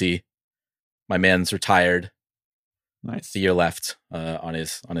 Chris with a C. My man's retired. Nice. The year left on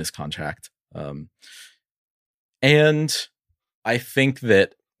his contract. And I think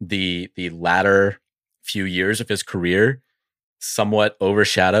that the latter few years of his career somewhat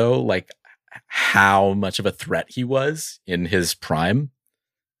overshadow like how much of a threat he was in his prime.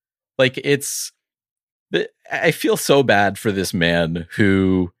 Like, I feel so bad for this man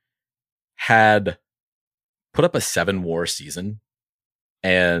who had put up a 7 WAR season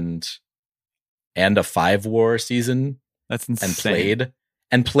and a 5 WAR season. That's insane.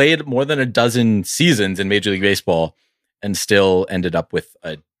 And played more than a dozen seasons in Major League Baseball and still ended up with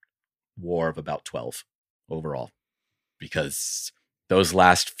a WAR of about 12 overall, because those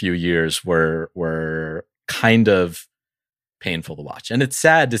last few years were kind of painful to watch. And it's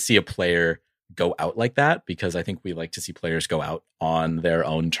sad to see a player go out like that, because I think we like to see players go out on their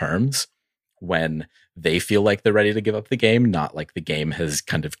own terms when they feel like they're ready to give up the game, not like the game has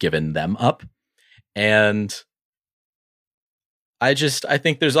kind of given them up. And I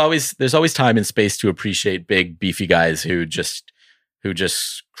think there's always time and space to appreciate big, beefy guys who just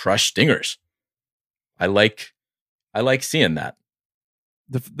crush dingers. I like seeing that.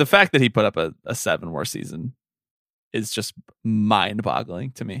 The fact that he put up a 7 WAR season is just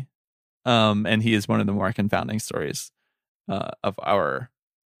mind-boggling to me. And he is one of the more confounding stories of our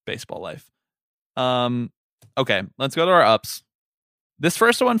baseball life. Okay, let's go to our ups. This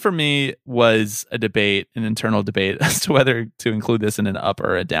first one for me was an internal debate as to whether to include this in an up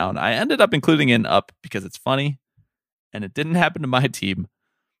or a down. I ended up including it in up because it's funny, and it didn't happen to my team.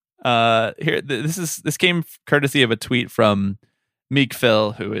 This came courtesy of a tweet from Meek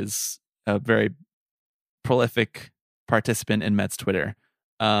Phil, who is a very prolific participant in Mets Twitter.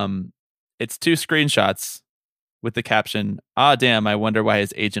 It's 2 screenshots with the caption, "Ah, damn, I wonder why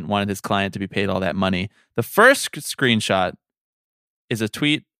his agent wanted his client to be paid all that money." The first screenshot is a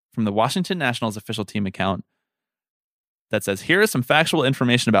tweet from the Washington Nationals official team account that says, "Here is some factual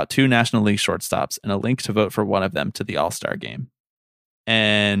information about 2 National League shortstops and a link to vote for one of them to the All-Star game."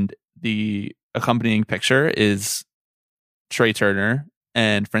 And the accompanying picture is Trey Turner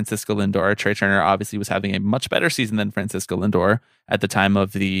and Francisco Lindor. Trey Turner obviously was having a much better season than Francisco Lindor at the time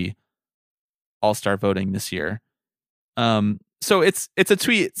of the All-Star voting this year. So it's a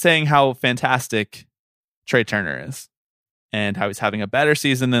tweet saying how fantastic Trey Turner is and how he's having a better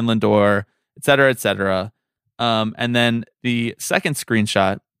season than Lindor, et cetera, et cetera. And then the second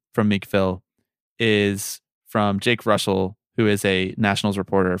screenshot from Meek Phil is from Jake Russell, who is a Nationals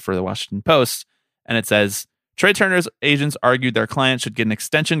reporter for the Washington Post. And it says, Trey Turner's agents argued their client should get an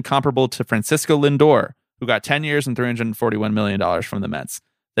extension comparable to Francisco Lindor, who got 10 years and $341 million from the Mets.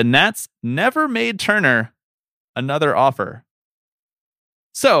 The Nats never made Turner another offer.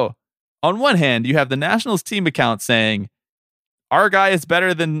 So, on one hand, you have the Nationals team account saying, our guy is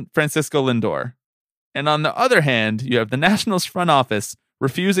better than Francisco Lindor. And on the other hand, you have the Nationals front office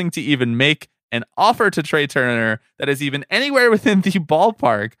refusing to even make an offer to Trey Turner that is even anywhere within the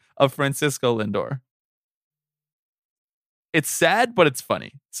ballpark of Francisco Lindor. It's sad, but it's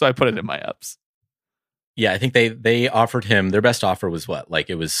funny. So I put it in my ups. Yeah, I think they offered him, their best offer was what? Like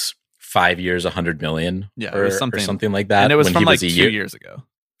it was 5 years, $100 million, yeah, it was something like that. And it was when from he like was 2 years ago.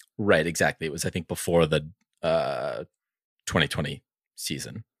 Right, exactly. It was, I think, before the 2020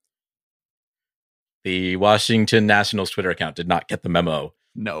 season. The Washington Nationals Twitter account did not get the memo.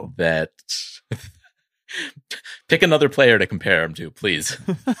 No. That pick another player to compare him to, please.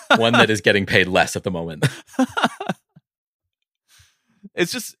 One that is getting paid less at the moment.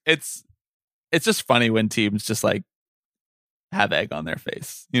 It's just funny when teams just like have egg on their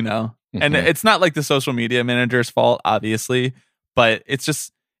face, you know? Mm-hmm. And it's not like the social media manager's fault, obviously, but it's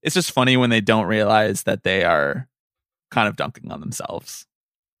just funny when they don't realize that they are kind of dunking on themselves.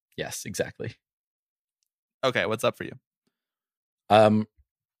 Yes, exactly. Okay, what's up for you?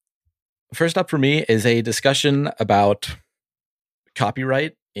 First up for me is a discussion about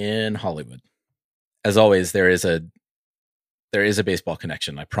copyright in Hollywood. As always, there is a baseball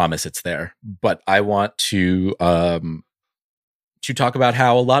connection. I promise it's there. But I want to talk about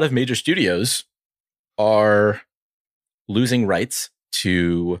how a lot of major studios are losing rights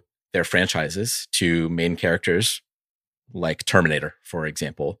to their franchises, to main characters like Terminator, for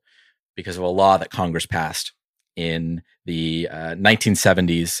example, because of a law that Congress passed in the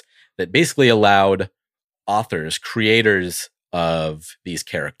 1970s that basically allowed authors, creators of these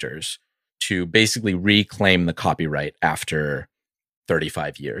characters to basically reclaim the copyright after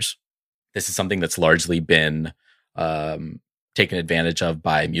 35 years. This is something that's largely been taken advantage of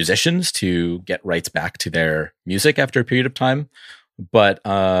by musicians to get rights back to their music after a period of time. But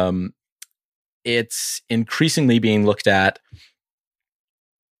it's increasingly being looked at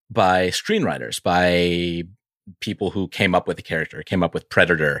by screenwriters, by people who came up with the character, came up with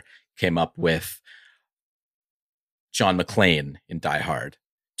Predator, came up with John McClane in Die Hard,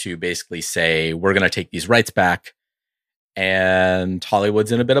 to basically say, we're going to take these rights back. And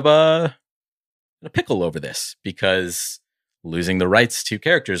Hollywood's in a bit of a pickle over this, because losing the rights to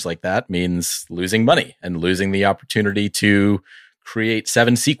characters like that means losing money and losing the opportunity to create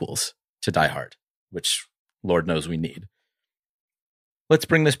 7 sequels to Die Hard, which Lord knows we need. Let's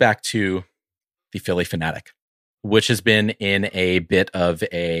bring this back to the Phillie Phanatic, which has been in a bit of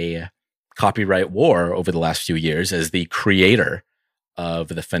a copyright war over the last few years, as the creator of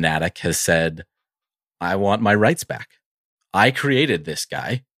the Phanatic has said, I want my rights back. I created this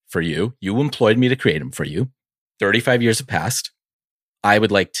guy for you. You employed me to create him for you. 35 years have passed. I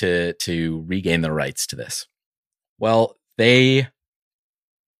would like to regain the rights to this. Well, they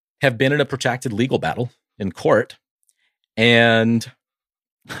have been in a protracted legal battle in court, and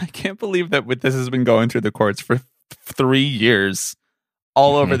I can't believe that this has been going through the courts for 3 years,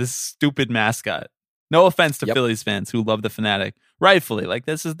 all over this stupid mascot. No offense to Phillies fans who love the Phanatic, rightfully, like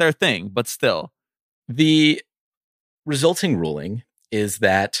this is their thing, but still. The resulting ruling is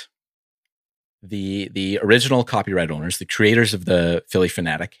that the original copyright owners, the creators of the Phillie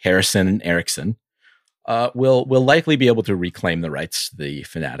Phanatic, Harrison and Erickson, will likely be able to reclaim the rights to the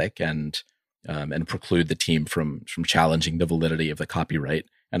Phanatic and preclude the team from challenging the validity of the copyright.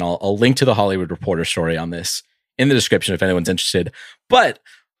 And I'll link to the Hollywood Reporter story on this in the description if anyone's interested. But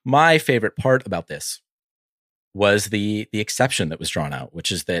my favorite part about this was the exception that was drawn out,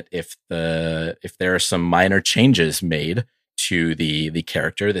 which is that if there are some minor changes made to the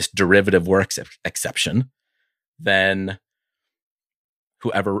character, this derivative works exception, then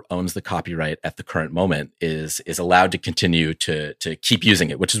whoever owns the copyright at the current moment is allowed to continue to keep using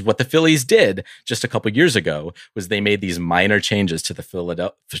it, which is what the Phillies did just a couple years ago. Was they made these minor changes to the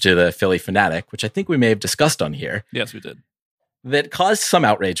Phillie Phanatic, which I think we may have discussed on here. Yes, we did. That caused some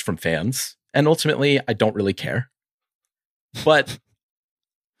outrage from fans, and ultimately, I don't really care. But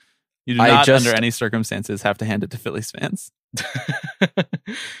you do not, under any circumstances, have to hand it to Phillies fans.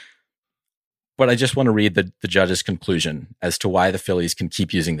 But I just want to read the judge's conclusion as to why the Phillies can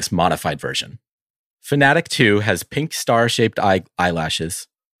keep using this modified version. Phanatic 2 has pink star-shaped eyelashes,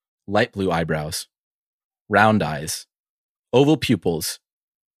 light blue eyebrows, round eyes, oval pupils,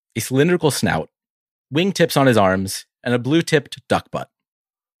 a cylindrical snout, wingtips on his arms, and a blue-tipped duck butt.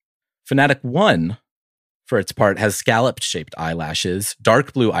 Phanatic 1 for its part, has scallop-shaped eyelashes,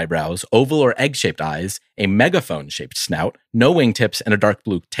 dark blue eyebrows, oval or egg-shaped eyes, a megaphone-shaped snout, no wingtips, and a dark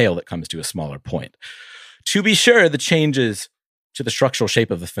blue tail that comes to a smaller point. To be sure, the changes to the structural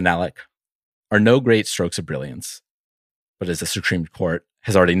shape of the Fnatic are no great strokes of brilliance. But as the Supreme Court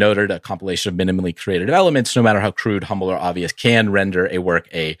has already noted, a compilation of minimally created elements, no matter how crude, humble, or obvious, can render a work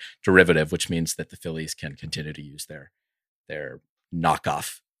a derivative, which means that the Phillies can continue to use their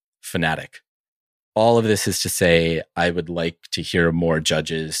knockoff Fnatic. All of this is to say, I would like to hear more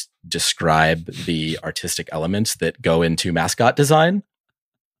judges describe the artistic elements that go into mascot design.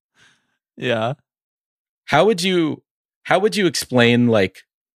 Yeah. How would you explain, like,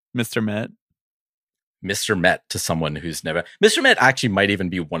 Mr. Met to someone who's never... Mr. Met actually might even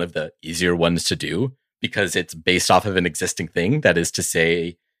be one of the easier ones to do because it's based off of an existing thing, that is to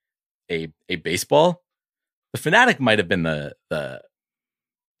say a baseball. The Fnatic might have been the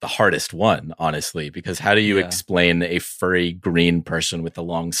hardest one, honestly, because how do you explain a furry green person with a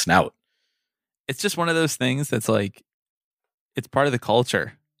long snout? It's just one of those things that's like, it's part of the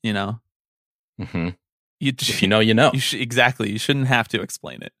culture, you know? Mm-hmm. If you know, you know. Exactly. You shouldn't have to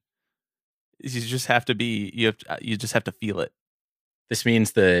explain it. You just have to you just have to feel it. This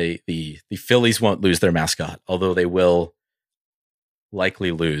means the Phillies won't lose their mascot, although they will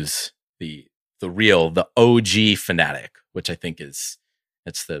likely lose the OG Fnatic, which I think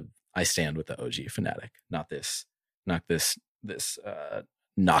I stand with the OG Fnatic, not this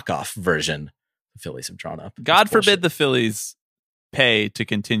knockoff version the Phillies have drawn up. God forbid the Phillies pay to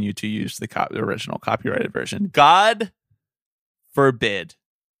continue to use the original copyrighted version. God forbid.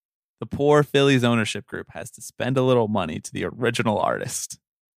 The poor Phillies ownership group has to spend a little money to the original artist.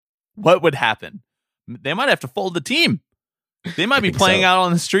 What would happen? They might have to fold the team. They might be playing out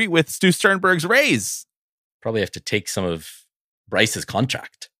on the street with Stu Sternberg's Rays. Probably have to take some of Bryce's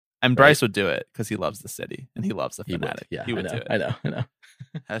contract. And Bryce would do it because he loves the city and he loves the Fnatic. He would do it. I know.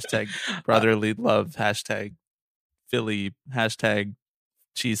 Hashtag brotherly love. Hashtag Philly. Hashtag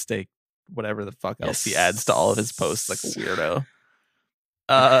cheesesteak. Whatever the fuck else he adds to all of his posts like a weirdo.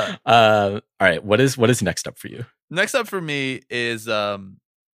 All right. What is next up for you? Next up for me is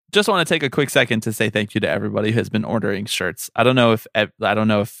just want to take a quick second to say thank you to everybody who has been ordering shirts. I don't know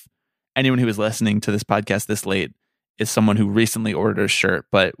if anyone who is listening to this podcast this late is someone who recently ordered a shirt,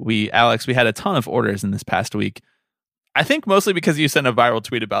 but we had a ton of orders in this past week. I think mostly because you sent a viral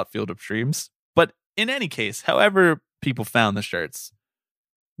tweet about Field of Dreams. But in any case, however people found the shirts,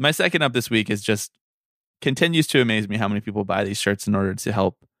 my second up this week is just continues to amaze me how many people buy these shirts in order to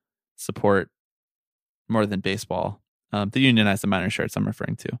help support More Than Baseball. The Unionize the Minor shirts I'm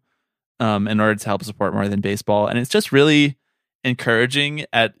referring to, in order to help support More Than Baseball. And it's just really encouraging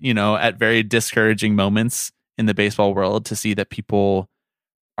at very discouraging moments in the baseball world to see that people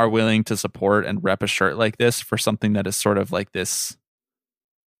are willing to support and rep a shirt like this for something that is sort of like this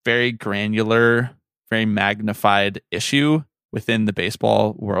very granular, very magnified issue within the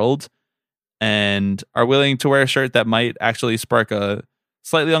baseball world, and are willing to wear a shirt that might actually spark a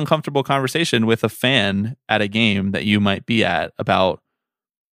slightly uncomfortable conversation with a fan at a game that you might be at about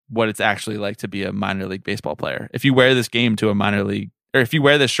what it's actually like to be a minor league baseball player. If you wear this game to a minor league, or if you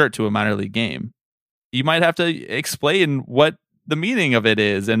wear this shirt to a minor league game, you might have to explain what the meaning of it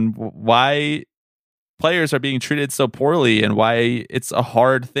is and why players are being treated so poorly and why it's a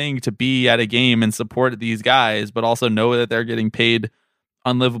hard thing to be at a game and support these guys, but also know that they're getting paid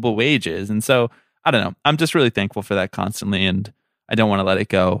unlivable wages. And so, I don't know. I'm just really thankful for that constantly, and I don't want to let it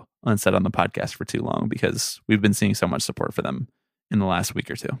go unsaid on the podcast for too long because we've been seeing so much support for them in the last week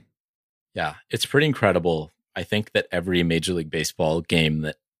or two. Yeah, it's pretty incredible. I think that every Major League Baseball game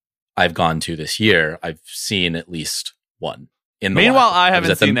that I've gone to this year, I've seen at least one. Meanwhile, I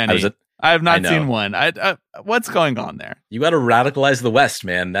haven't seen any. I have not seen one. What's going on there? You got to radicalize the West,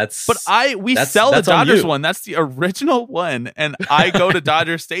 man. We sell the Dodgers one. That's the original one, and I go to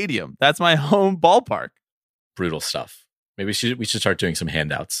Dodger Stadium. That's my home ballpark. Brutal stuff. Maybe we should start doing some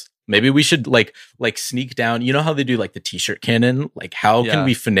handouts. Maybe we should like sneak down. You know how they do like the T-shirt cannon? Like how can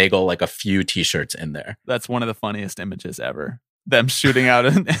we finagle like a few T-shirts in there? That's one of the funniest images ever. Them shooting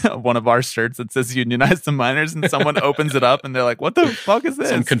out one of our shirts that says Unionize the Miners, and someone opens it up and they're like, what the fuck is this?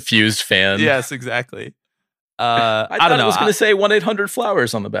 Some confused fan. Yes, exactly. I don't know. It was going to say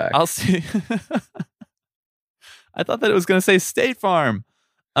 1-800-Flowers on the back. I'll see. I thought that it was going to say State Farm.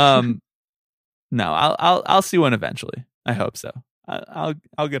 No, I'll see one eventually. I hope so.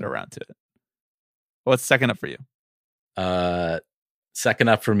 I'll get around to it. What's second up for you? Second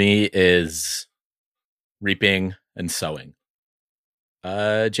up for me is reaping and sowing.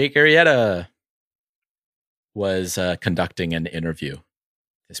 Jake Arrieta was conducting an interview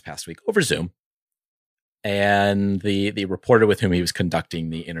this past week over Zoom and the reporter with whom he was conducting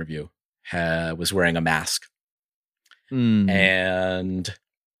the interview was wearing a mask. And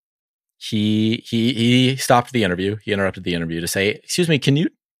he stopped the interview. He interrupted the interview to say, "Excuse me, can you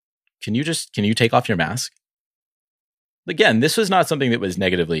take off your mask?" Again, this was not something that was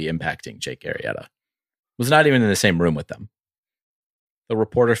negatively impacting Jake Arrieta. Was not even in the same room with them. The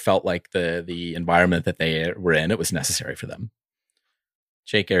reporter felt like the environment that they were in, it was necessary for them.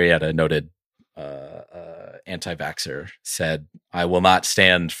 Jake Arrieta, noted anti-vaxxer, said, "I will not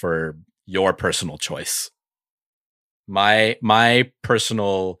stand for your personal choice. My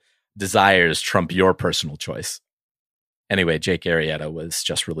personal desires trump your personal choice." Anyway, Jake Arrieta was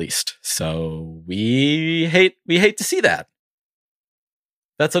just released, so we hate to see that.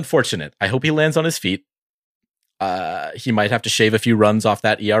 That's unfortunate. I hope he lands on his feet. He might have to shave a few runs off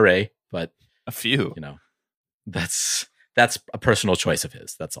that ERA, but a few, that's a personal choice of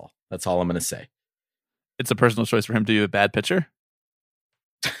his. That's all. That's all I'm going to say. It's a personal choice for him to be a bad pitcher.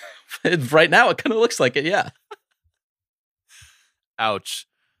 Right now, it kind of looks like it. Yeah. Ouch.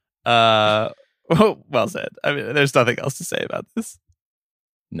 Well said. I mean, there's nothing else to say about this.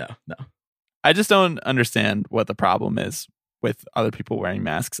 No. I just don't understand what the problem is with other people wearing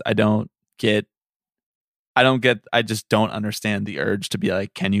masks. I just don't understand the urge to be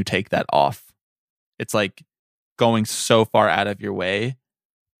like, can you take that off? It's like going so far out of your way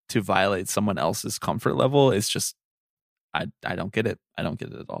to violate someone else's comfort level. It's just, I don't get it. I don't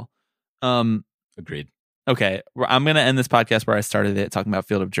get it at all. Agreed. Okay. I'm going to end this podcast where I started it, talking about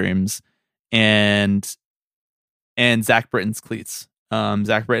Field of Dreams and Zach Britton's cleats.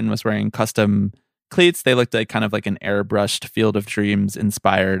 Zach Britton was wearing custom cleats. They looked like kind of like an airbrushed Field of Dreams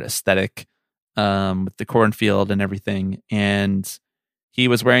inspired aesthetic, with the cornfield and everything. And he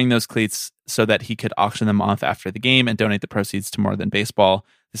was wearing those cleats so that he could auction them off after the game and donate the proceeds to More Than Baseball.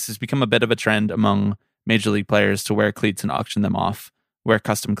 This has become a bit of a trend among major league players to wear cleats and auction them off, wear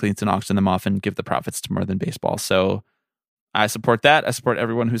custom cleats and auction them off and give the profits to More Than Baseball. So I support that. I support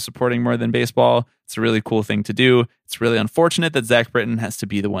everyone who's supporting More Than Baseball. It's a really cool thing to do. It's really unfortunate that Zach Britton has to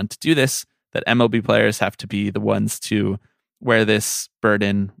be the one to do this, that MLB players have to be the ones to wear this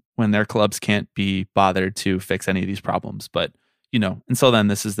burden when their clubs can't be bothered to fix any of these problems. But, until then,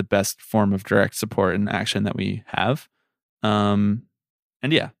 this is the best form of direct support and action that we have.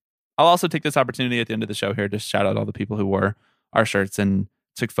 And yeah, I'll also take this opportunity at the end of the show here to shout out all the people who wore our shirts and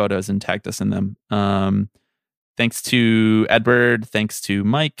took photos and tagged us in them. Thanks to Edward. Thanks to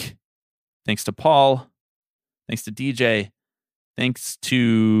Mike. Thanks to Paul. Thanks to DJ. Thanks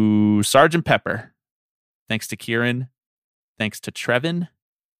to Sergeant Pepper. Thanks to Kieran. Thanks to Trevin.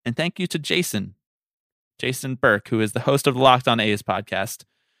 And thank you to Jason Burke, who is the host of the Locked On A's podcast,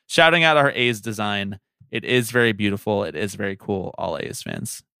 shouting out our A's design. It is very beautiful. It is very cool. All A's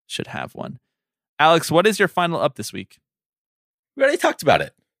fans should have one. Alex, what is your final up this week? We already talked about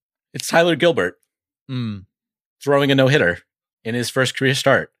it. It's Tyler Gilbert throwing a no-hitter in his first career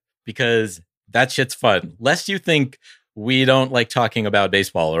start, because that shit's fun. Lest you think we don't like talking about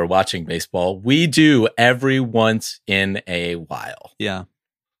baseball or watching baseball. We do every once in a while. Yeah.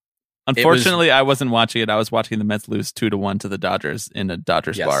 Unfortunately, I wasn't watching it. I was watching the Mets lose 2-1 to the Dodgers in a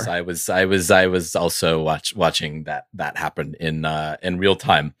Dodgers bar. Yes, I was also watching that happen in real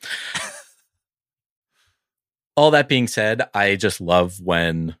time. All that being said, I just love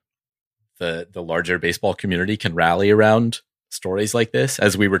when the larger baseball community can rally around stories like this.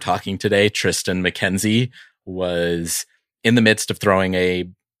 As we were talking today, Tristan McKenzie was in the midst of throwing a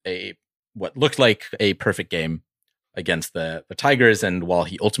what looked like a perfect game against the Tigers, and while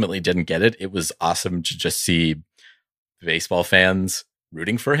he ultimately didn't get it, it was awesome to just see baseball fans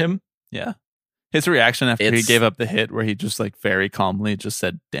rooting for him. Yeah. His reaction after he gave up the hit, where he just like very calmly just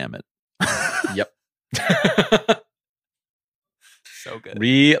said, "Damn it." Yep. So good.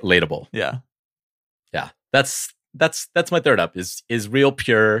 Relatable. Yeah. That's my third up is real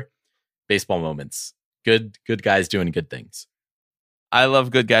pure baseball moments. Good guys doing good things. I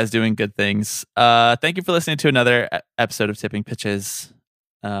love good guys doing good things. Thank you for listening to another episode of Tipping Pitches.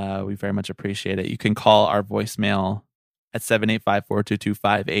 We very much appreciate it. You can call our voicemail at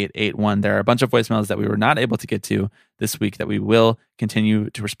 785-422-5881. There are a bunch of voicemails that we were not able to get to this week that we will continue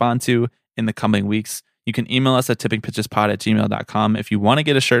to respond to in the coming weeks. You can email us at tippingpitchespod@gmail.com if you want to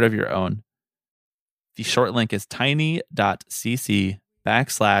get a shirt of your own. The short link is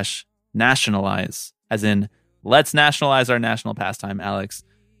tiny.cc/nationalize, as in let's nationalize our national pastime. Alex,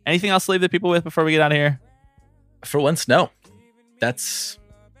 anything else to leave the people with before we get out of here? For once, no. That's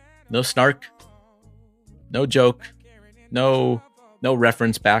no snark, no joke, no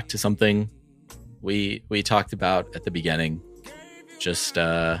reference back to something we talked about at the beginning. Just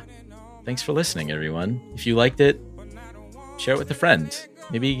thanks for listening, everyone. If you liked it, share it with a friend.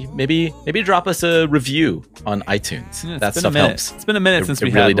 Maybe drop us a review on iTunes. Yeah, that stuff helps. It's been a minute since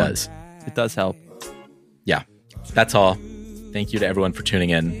we had really one. does. It does help. Yeah, that's all. Thank you to everyone for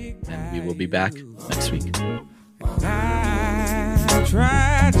tuning in, and we will be back next week. I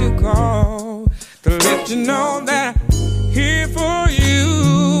tried to call to let you know that I'm here for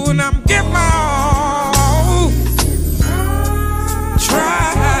you, and I'm getting my all.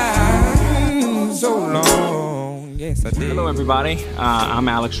 Trying so long. Yes, I did. Hello, everybody. I'm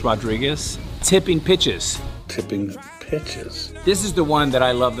Alex Rodriguez. Tipping pitches. Tipping pitches. This is the one that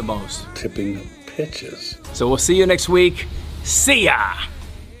I love the most. Tipping pitches. So we'll see you next week. See ya!